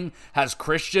ring, has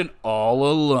Christian all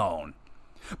alone.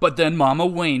 But then Mama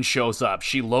Wayne shows up.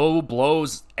 She low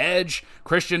blows Edge.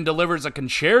 Christian delivers a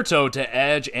concerto to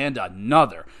Edge, and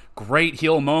another great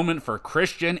heel moment for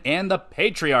Christian and the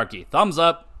Patriarchy. Thumbs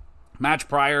up. Match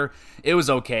prior, it was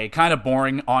okay. Kind of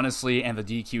boring, honestly, and the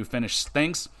DQ finish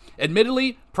stinks.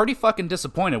 Admittedly, pretty fucking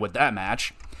disappointed with that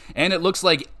match. And it looks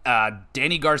like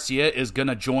Danny Garcia is going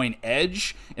to join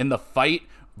Edge in the fight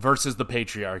versus the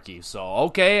Patriarchy. So,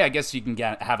 okay, I guess you can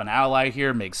have an ally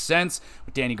here. Makes sense.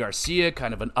 With Danny Garcia,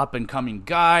 kind of an up-and-coming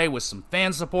guy with some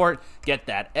fan support. Get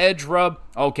that Edge rub.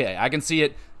 Okay, I can see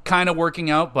it kind of working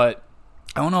out, but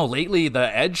I don't know. Lately,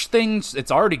 the Edge things,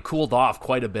 it's already cooled off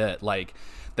quite a bit. Like,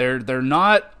 they're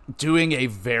not doing a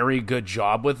very good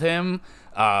job with him.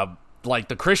 Like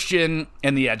the Christian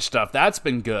and the Edge stuff, that's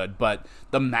been good, but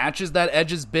the matches that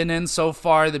Edge has been in so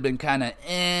far, they've been kind of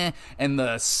and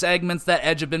the segments that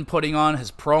Edge have been putting on, his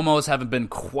promos haven't been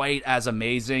quite as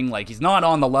amazing. Like, he's not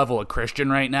on the level of Christian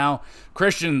right now.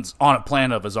 Christian's on a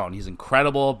planet of his own. He's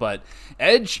incredible, but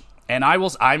Edge, and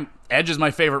Edge is my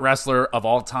favorite wrestler of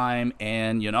all time,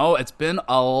 and, it's been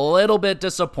a little bit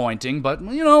disappointing, but,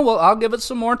 well, I'll give it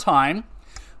some more time.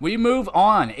 We move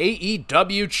on.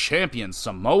 AEW champion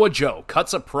Samoa Joe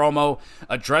cuts a promo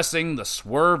addressing the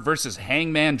Swerve versus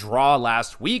Hangman draw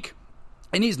last week,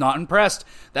 and he's not impressed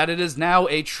that it is now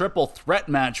a triple threat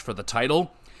match for the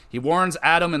title. He warns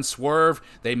Adam and Swerve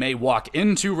they may walk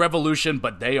into Revolution,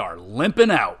 but they are limping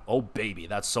out. Oh baby,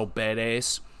 that's so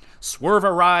badass. Swerve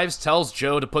arrives, tells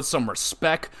Joe to put some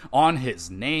respect on his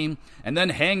name, and then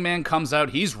Hangman comes out.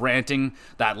 He's ranting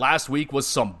that last week was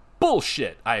some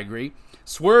bullshit. I agree.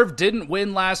 Swerve didn't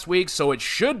win last week, so it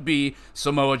should be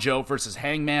Samoa Joe versus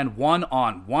Hangman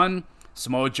 1-on-1.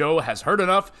 Samoa Joe has heard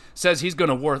enough, says he's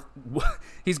gonna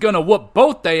whoop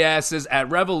both they asses at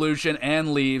Revolution,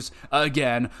 and leaves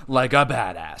again like a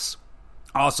badass.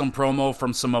 Awesome promo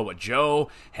from Samoa Joe.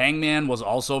 Hangman was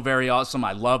also very awesome.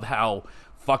 I love how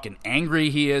fucking angry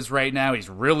he is right now. He's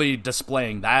really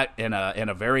displaying that in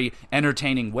a very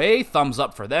entertaining way. Thumbs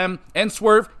up for them. And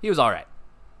Swerve, he was alright.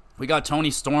 We got Toni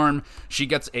Storm. She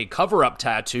gets a cover-up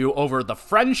tattoo over the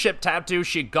friendship tattoo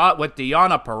she got with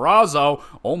Deonna Purrazzo.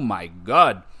 Oh my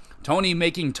god. Toni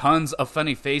making tons of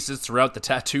funny faces throughout the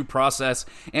tattoo process,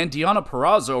 and Deonna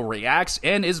Purrazzo reacts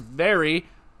and is very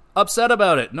upset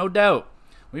about it, no doubt.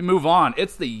 We move on.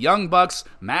 It's the Young Bucks,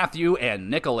 Matthew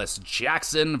and Nicholas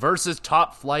Jackson versus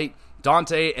Top Flight,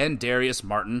 Dante and Darius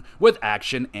Martin with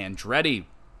Action Andretti.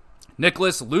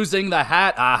 Nicholas losing the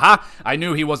hat. Aha! I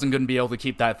knew he wasn't going to be able to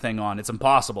keep that thing on. It's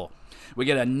impossible. We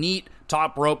get a neat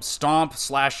top rope stomp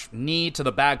 / knee to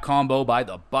the back combo by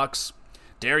the Bucks.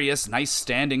 Darius, nice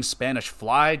standing Spanish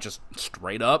fly, just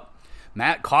straight up.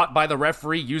 Matt caught by the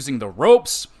referee using the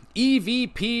ropes.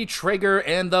 EVP trigger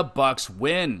and the Bucks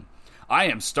win. I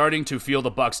am starting to feel the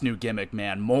Bucks' new gimmick,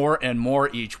 man, more and more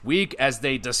each week as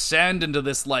they descend into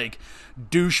this,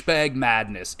 douchebag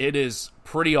madness. It is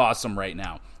pretty awesome right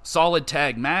now. Solid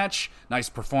tag match, nice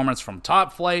performance from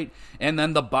Top Flight, and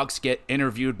then the Bucks get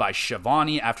interviewed by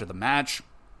Shivani after the match.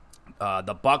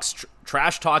 The Bucks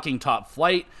trash-talking Top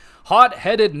Flight.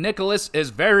 Hot-headed Nicholas is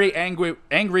very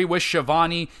angry with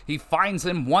Shivani. He fines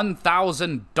him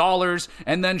 $1,000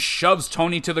 and then shoves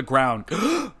Tony to the ground.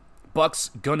 Bucks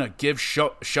gonna give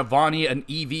Shivani an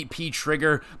EVP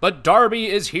trigger, but Darby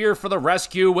is here for the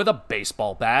rescue with a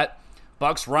baseball bat.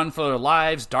 Bucks run for their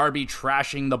lives, Darby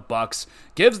trashing the Bucks,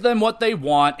 gives them what they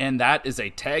want, and that is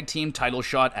a tag team title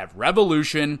shot at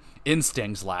Revolution in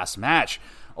Sting's last match.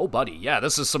 Oh, buddy, yeah,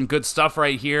 this is some good stuff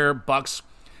right here. Bucks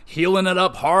healing it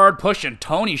up hard, pushing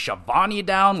Tony Schiavone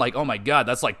down. Oh my god,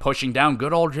 that's like pushing down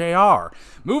good old JR.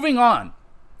 Moving on.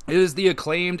 It is the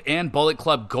Acclaimed and Bullet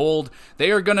Club Gold.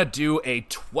 They are going to do a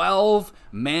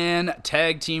 12-man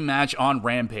tag team match on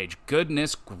Rampage.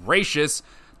 Goodness gracious,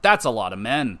 that's a lot of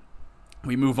men.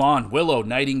 We move on. Willow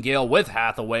Nightingale with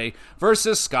Hathaway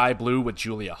versus Sky Blue with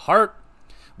Julia Hart.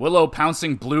 Willow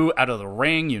pouncing Blue out of the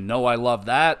ring. You know I love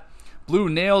that. Blue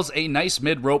nails a nice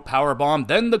mid-rope powerbomb,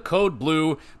 then the Code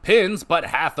Blue pins, but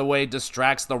Hathaway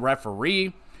distracts the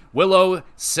referee. Willow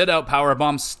sit-out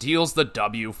powerbomb steals the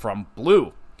W from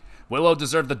Blue. Willow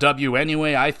deserved the W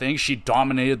anyway. I think she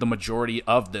dominated the majority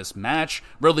of this match.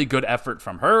 Really good effort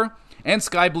from her. And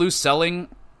Sky Blue selling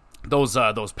those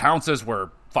pounces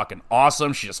were fucking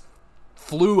awesome. She just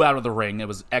flew out of the ring. It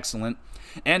was excellent.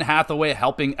 And Hathaway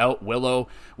helping out Willow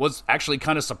was actually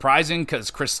kind of surprising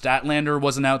because Chris Statlander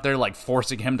wasn't out there like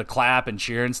forcing him to clap and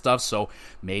cheer and stuff. So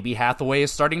maybe Hathaway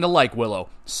is starting to like Willow.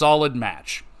 Solid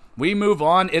match. We move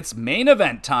on. It's main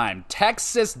event time.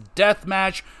 Texas Death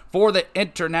Match for the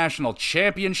International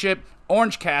Championship.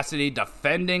 Orange Cassidy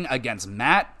defending against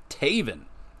Matt Taven.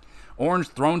 Orange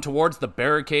thrown towards the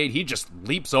barricade. He just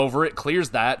leaps over it, clears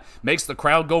that, makes the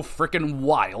crowd go frickin'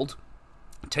 wild.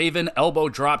 Taven elbow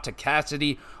drop to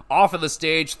Cassidy off of the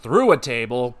stage through a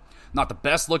table. Not the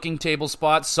best looking table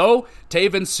spot, so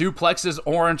Taven suplexes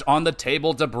Orange on the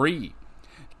table debris.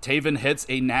 Taven hits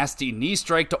a nasty knee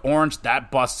strike to Orange.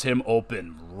 That busts him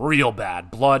open real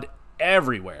bad. Blood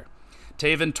everywhere.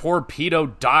 Taven torpedo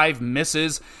dive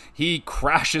misses. He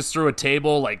crashes through a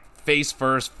table like face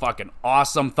first. Fucking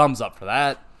awesome. Thumbs up for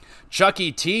that.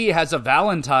 Chucky T has a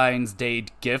Valentine's Day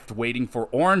gift waiting for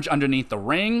Orange underneath the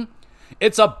ring.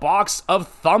 It's a box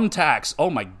of thumbtacks. Oh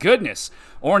my goodness.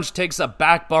 Orange takes a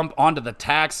back bump onto the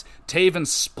tacks. Taven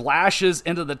splashes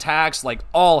into the tacks like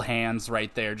all hands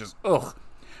right there. Just ugh.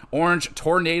 Orange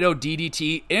tornado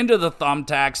DDT into the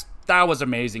thumbtacks. That was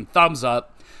amazing. Thumbs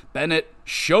up. Bennett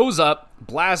shows up,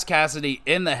 blasts Cassidy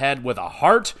in the head with a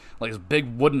heart, like this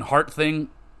big wooden heart thing.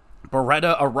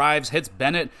 Beretta arrives, hits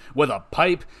Bennett with a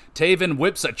pipe. Taven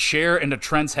whips a chair into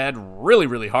Trent's head really,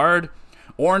 really hard.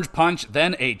 Orange punch,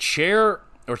 then a chain-wrapped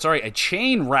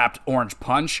orange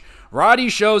punch. Roddy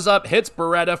shows up, hits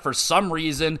Beretta for some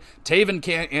reason. Taven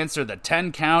can't answer the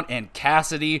 10 count, and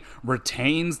Cassidy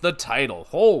retains the title.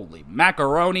 Holy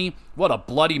macaroni, what a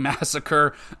bloody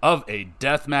massacre of a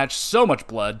death match. So much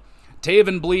blood.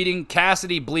 Taven bleeding,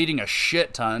 Cassidy bleeding a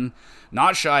shit ton.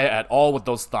 Not shy at all with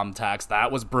those thumbtacks.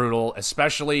 That was brutal,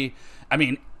 especially, I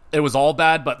mean, it was all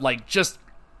bad, but like just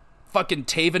fucking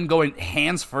Taven going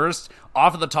hands first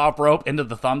off of the top rope into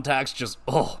the thumbtacks just,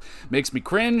 makes me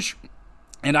cringe.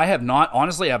 And I have not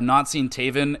seen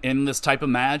Taven in this type of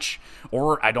match,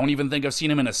 or I don't even think I've seen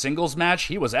him in a singles match.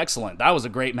 He was excellent. That was a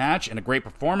great match and a great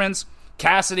performance.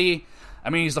 Cassidy,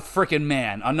 I mean, he's the freaking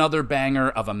man. Another banger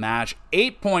of a match.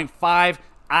 8.5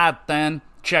 out of 10.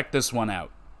 Check this one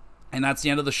out. And that's the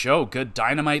end of the show. Good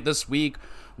Dynamite this week.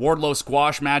 Wardlow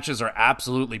squash matches are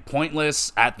absolutely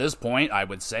pointless at this point, I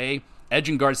would say. Edge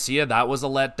and Garcia, that was a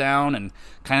letdown, and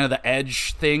kind of the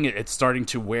Edge thing, it's starting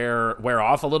to wear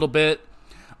off a little bit.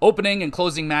 Opening and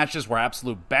closing matches were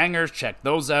absolute bangers. Check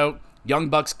those out. Young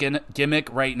Bucks gimmick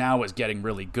right now is getting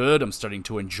really good. I'm starting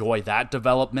to enjoy that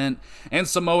development. And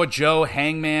Samoa Joe,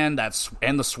 Hangman,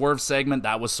 and the Swerve segment,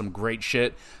 that was some great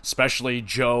shit. Especially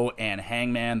Joe and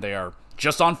Hangman, they are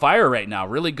just on fire right now.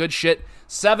 Really good shit.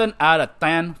 7 out of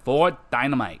 10 for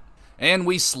Dynamite. And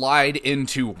we slide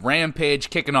into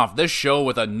Rampage, kicking off this show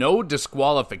with a no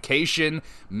disqualification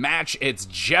match. It's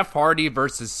Jeff Hardy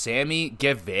versus Sammy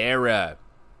Guevara.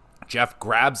 Jeff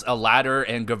grabs a ladder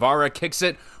and Guevara kicks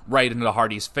it right into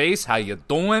Hardy's face. How you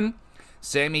doing?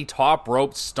 Sammy top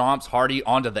rope stomps Hardy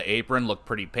onto the apron. Looked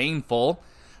pretty painful.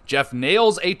 Jeff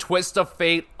nails a twist of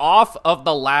fate off of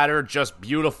the ladder. Just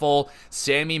beautiful.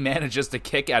 Sammy manages to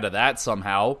kick out of that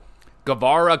somehow.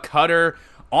 Guevara cutter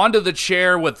onto the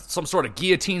chair with some sort of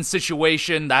guillotine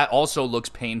situation. That also looks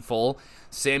painful.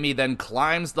 Sammy then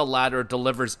climbs the ladder,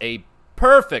 delivers a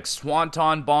perfect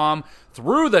swanton bomb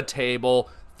through the table.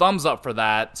 Thumbs up for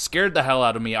that. Scared the hell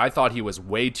out of me. I thought he was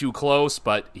way too close,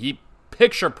 but he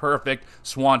picture perfect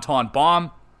swanton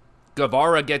bomb.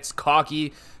 Guevara gets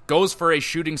cocky, goes for a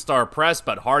shooting star press,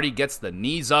 but Hardy gets the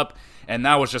knees up, and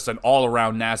that was just an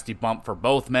all-around nasty bump for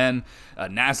both men. A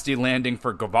nasty landing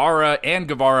for Guevara, and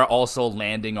Guevara also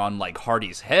landing on, like,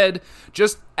 Hardy's head.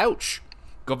 Just, ouch.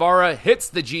 Guevara hits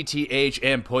the GTH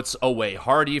and puts away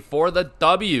Hardy for the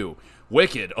W.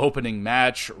 Wicked opening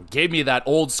match. Gave me that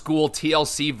old school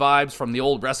TLC vibes from the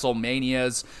old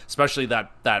WrestleManias, especially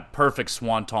that perfect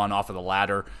swanton off of the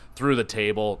ladder through the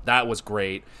table. That was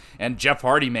great. And Jeff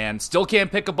Hardy, man, still can't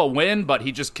pick up a win, but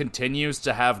he just continues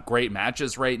to have great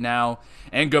matches right now.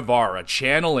 And Guevara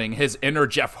channeling his inner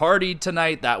Jeff Hardy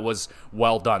tonight. That was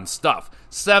well done stuff.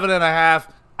 7.5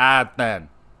 out of 10.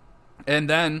 And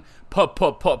then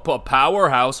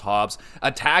Powerhouse Hobbs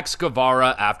attacks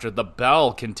Guevara after the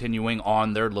bell, continuing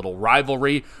on their little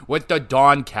rivalry with the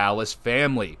Don Callis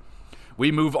family.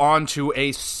 We move on to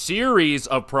a series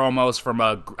of promos from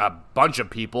a bunch of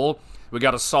people. We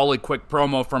got a solid quick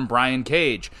promo from Brian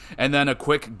Cage, and then a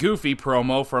quick goofy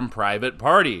promo from Private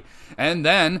Party. And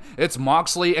then it's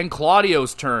Moxley and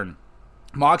Claudio's turn.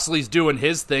 Moxley's doing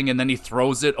his thing, and then he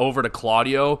throws it over to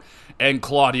Claudio, and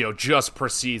Claudio just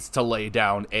proceeds to lay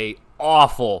down a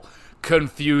awful,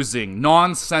 confusing,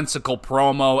 nonsensical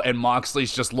promo, and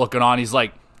Moxley's just looking on. He's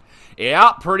like,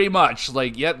 yeah, pretty much.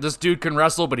 Like, yeah, this dude can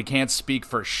wrestle, but he can't speak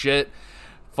for shit.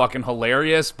 Fucking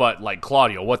hilarious, but, like,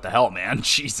 Claudio, what the hell, man?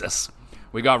 Jesus.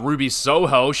 We got Ruby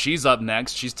Soho. She's up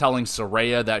next. She's telling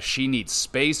Saraya that she needs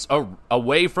space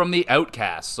away from the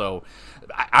Outcast. So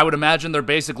I would imagine they're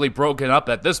basically broken up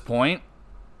at this point.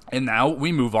 And now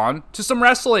we move on to some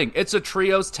wrestling. It's a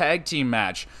trios tag team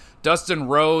match. Dustin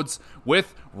Rhodes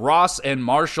with Ross and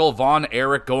Marshall. Von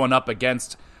Erich going up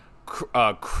against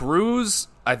Cruz,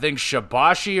 I think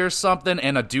Shibashi or something,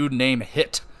 and a dude named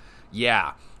Hit.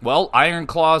 Yeah. Well, Iron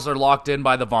Claws are locked in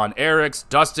by the Von Erichs.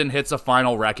 Dustin hits a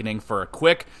final reckoning for a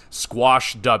quick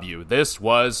squash W. This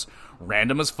was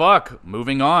random as fuck.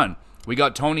 Moving on. We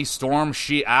got Toni Storm.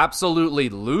 She absolutely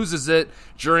loses it.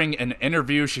 During an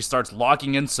interview, she starts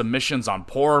locking in submissions on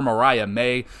poor Mariah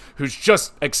May, who's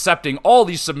just accepting all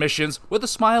these submissions with a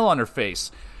smile on her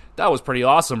face. That was pretty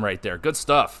awesome right there. Good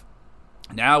stuff.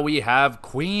 Now we have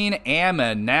Queen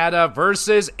Aminata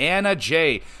versus Anna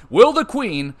Jay. Will the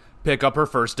Queen pick up her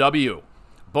first W?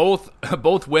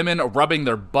 Both women are rubbing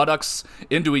their buttocks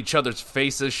into each other's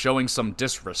faces, showing some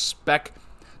disrespect.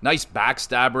 Nice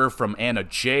backstabber from Anna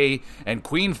Jay, and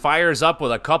Queen fires up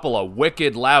with a couple of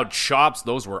wicked loud chops.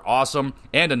 Those were awesome,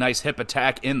 and a nice hip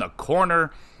attack in the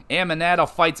corner. Aminata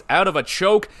fights out of a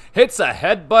choke, hits a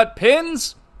headbutt,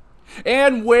 pins,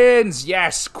 and wins.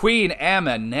 Yes, Queen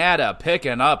Aminata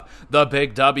picking up the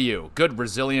big W. Good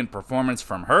resilient performance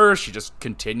from her. She just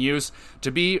continues to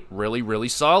be really, really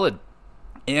solid.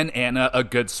 And Anna, a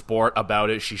good sport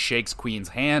about it. She shakes Queen's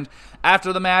hand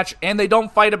after the match, and they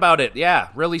don't fight about it. Yeah,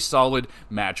 really solid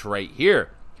match right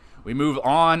here. We move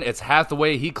on. It's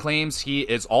Hathaway. He claims he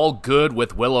is all good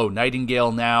with Willow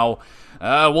Nightingale now.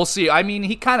 We'll see. I mean,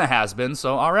 he kind of has been,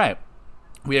 so all right.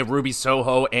 We have Ruby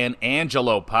Soho and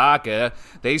Angelo Paca.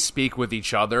 They speak with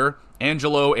each other.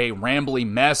 Angelo, a rambly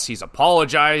mess. He's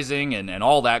apologizing and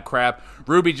all that crap.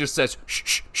 Ruby just says, shh,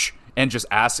 shh, shh, and just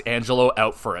asks Angelo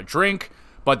out for a drink.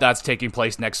 But that's taking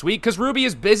place next week because Ruby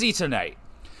is busy tonight.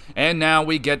 And now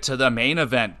we get to the main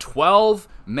event.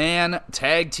 12-man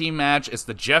tag team match. It's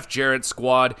the Jeff Jarrett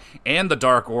squad and the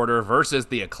Dark Order versus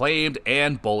the Acclaimed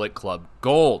and Bullet Club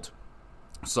Gold.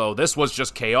 So this was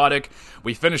just chaotic.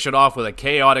 We finish it off with a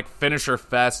chaotic finisher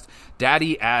fest.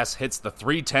 Daddy Ass hits the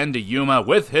 310 to Yuma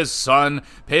with his son,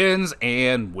 pins,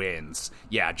 and wins.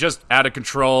 Yeah, just out of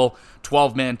control.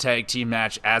 12-man tag team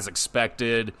match as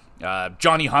expected.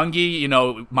 Johnny Hungy, you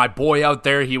know, my boy out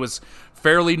there, he was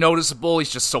fairly noticeable. He's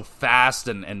just so fast,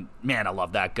 and man, I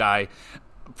love that guy.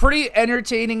 Pretty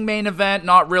entertaining main event.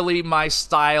 Not really my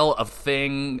style of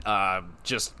thing.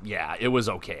 Yeah, it was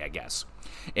okay, I guess.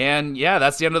 And yeah,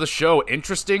 that's the end of the show.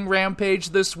 Interesting Rampage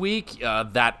this week.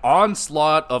 That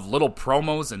onslaught of little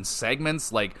promos and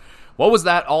segments. Like, what was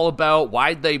that all about?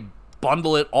 Why'd they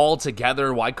bundle it all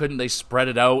together? Why couldn't they spread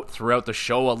it out throughout the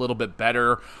show a little bit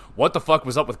better? What the fuck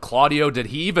was up with Claudio? Did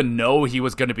he even know he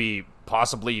was going to be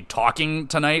possibly talking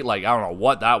tonight? Like, I don't know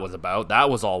what that was about. That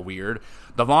was all weird.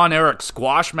 The Von Erich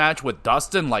squash match with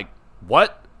Dustin. Like,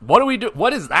 what? What do we do?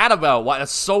 What is that about? Why?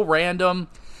 That's so random.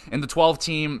 And the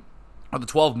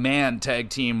 12-man tag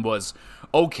team was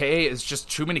okay. It's just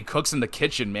too many cooks in the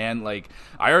kitchen, man. Like,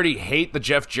 I already hate the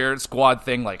Jeff Jarrett squad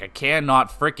thing. Like, I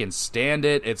cannot freaking stand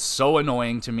it. It's so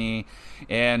annoying to me.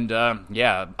 And,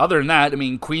 yeah, other than that, I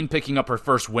mean, Queen picking up her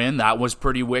first win, that was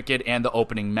pretty wicked. And the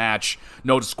opening match,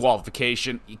 no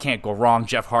disqualification. You can't go wrong.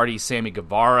 Jeff Hardy, Sammy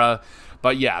Guevara.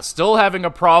 But yeah, still having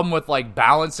a problem with, like,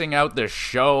 balancing out this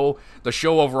show. The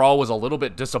show overall was a little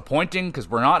bit disappointing because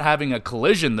we're not having a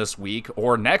Collision this week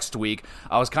or next week.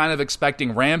 I was kind of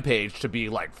expecting Rampage to be,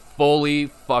 like, fully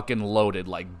fucking loaded.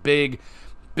 Like, big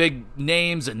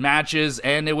names and matches,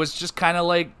 and it was just kind of,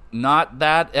 like, not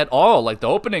that at all. Like, the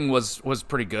opening was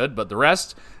pretty good, but the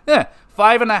rest,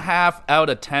 5.5 out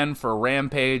of 10 for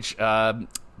Rampage.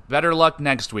 Better luck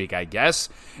next week, I guess.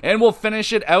 And we'll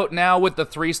finish it out now with the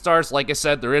 3 stars. Like I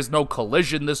said, there is no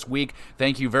Collision this week.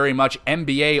 Thank you very much,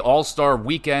 NBA All-Star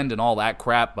Weekend and all that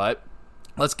crap. But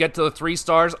let's get to the 3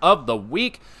 stars of the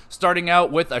week. Starting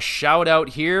out with a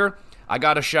shout-out here. I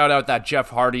gotta shout out that Jeff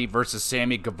Hardy versus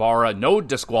Sammy Guevara no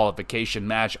disqualification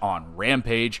match on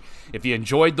Rampage. If you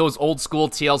enjoyed those old school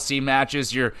TLC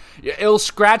matches, it'll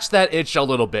scratch that itch a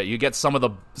little bit. You get some of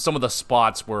the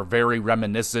spots were very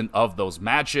reminiscent of those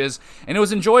matches, and it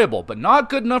was enjoyable, but not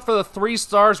good enough for the 3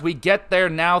 stars. We get there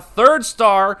now. 3rd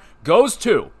star goes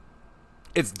to,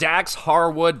 it's Dax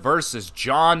Harwood versus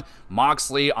Jon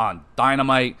Moxley on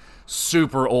Dynamite.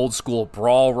 Super old school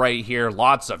brawl right here.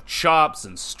 Lots of chops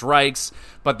and strikes,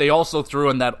 but they also threw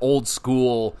in that old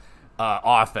school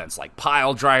offense, like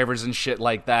pile drivers and shit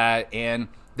like that, and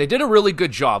they did a really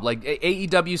good job. Like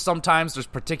AEW, sometimes there's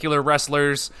particular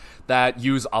wrestlers that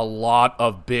use a lot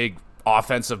of big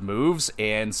offensive moves,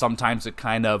 and sometimes it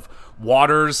kind of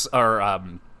waters, or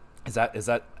is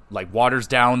that like waters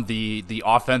down the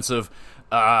offensive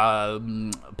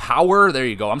power. There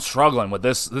you go. I'm struggling with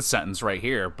this sentence right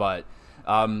here, but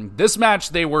this match,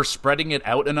 they were spreading it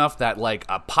out enough that like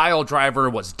a pile driver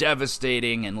was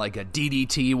devastating and like a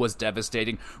DDT was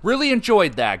devastating. Really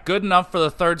enjoyed that. Good enough for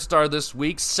the 3rd star this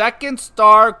week. 2nd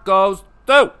star goes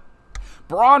to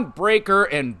Braun Breaker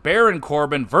and Baron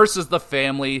Corbin versus The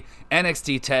Family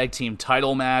NXT Tag Team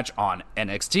title match on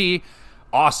NXT.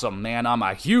 Awesome, man. I'm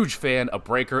a huge fan of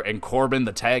Breaker and Corbin,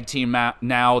 the tag team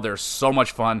now. They're so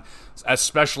much fun,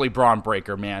 especially Braun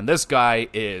Breaker, man. This guy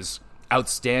is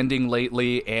outstanding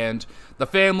lately, and The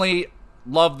Family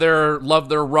love their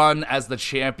run as the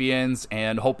champions,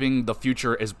 and hoping the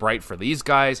future is bright for these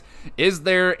guys. Is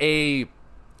there a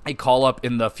call-up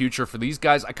in the future for these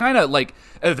guys? I kind of, like,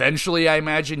 eventually, I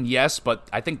imagine, yes, but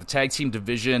I think the tag team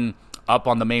division up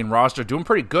on the main roster doing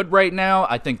pretty good right now.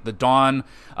 I think the Dawn,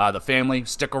 The Family,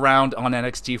 stick around on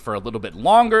NXT for a little bit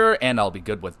longer, and I'll be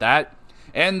good with that.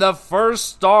 And the 1st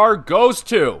star goes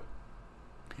to,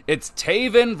 it's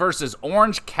Taven versus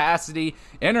Orange Cassidy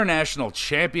International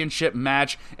Championship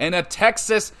match in a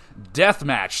Texas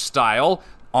Deathmatch style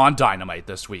on Dynamite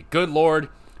this week. Good Lord,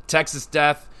 Texas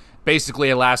Death, basically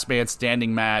a last man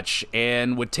standing match.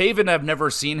 And with Taven, I've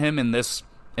never seen him in this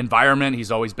environment.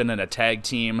 He's always been in a tag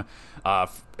team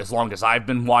as long as I've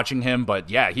been watching him, but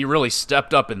yeah, he really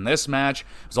stepped up in this match.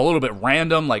 It was a little bit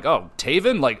random, like, oh,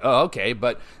 Taven? Like, oh, okay,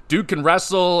 but dude can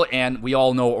wrestle, and we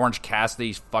all know Orange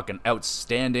Cassidy's fucking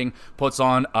outstanding. Puts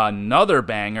on another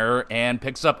banger and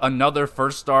picks up another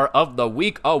 1st star of the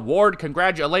week award.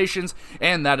 Congratulations,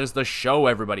 and that is the show,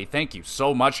 everybody. Thank you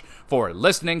so much for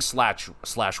listening slash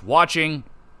watching.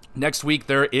 Next week,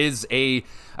 there is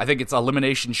I think it's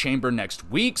Elimination Chamber next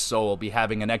week, so we'll be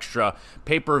having an extra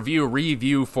pay-per-view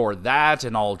review for that,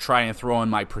 and I'll try and throw in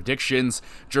my predictions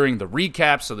during the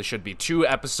recap, so there should be 2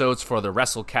 episodes for the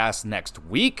WrestleCast next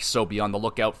week, so be on the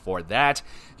lookout for that.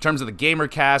 In terms of the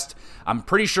GamerCast, I'm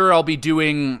pretty sure I'll be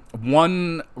doing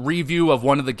one review of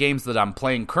one of the games that I'm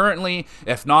playing currently.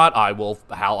 If not,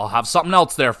 I'll have something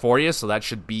else there for you, so that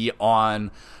should be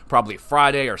on probably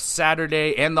Friday or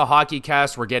Saturday. And the Hockey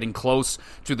Cast, we're getting close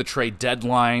to the trade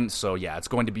deadline, so yeah, it's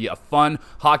going to be a fun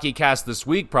Hockey Cast this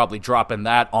week, probably dropping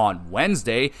that on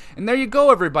Wednesday. And there you go,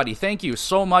 everybody. Thank you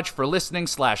so much for listening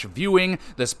 / viewing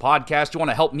this podcast. You want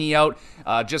to help me out,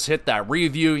 just hit that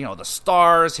review, the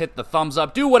stars, hit the thumbs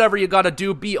up, do whatever you gotta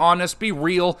do. Be honest, be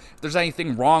real. If there's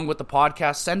anything wrong with the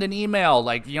podcast, send an email.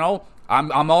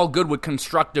 I'm all good with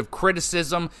constructive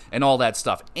criticism and all that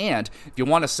stuff. And if you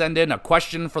want to send in a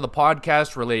question for the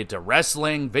podcast related to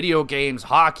wrestling, video games,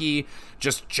 hockey,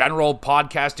 just general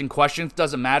podcasting questions,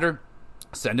 doesn't matter,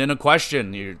 send in a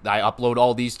question. I upload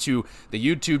all these to the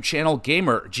YouTube channel,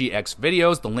 Gamer GX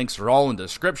Videos. The links are all in the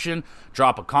description.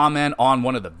 Drop a comment on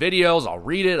one of the videos. I'll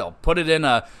read it. I'll put it in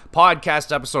a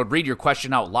podcast episode, read your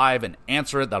question out live and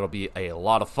answer it. That'll be a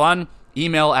lot of fun.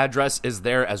 Email address is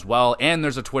there as well, and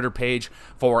there's a Twitter page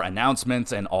for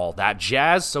announcements and all that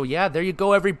jazz. So yeah, there you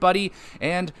go, everybody,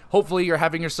 and hopefully you're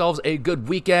having yourselves a good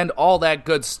weekend, all that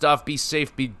good stuff. Be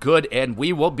safe, be good, and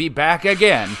we will be back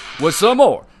again with some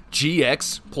more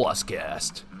GX Plus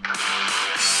Cast.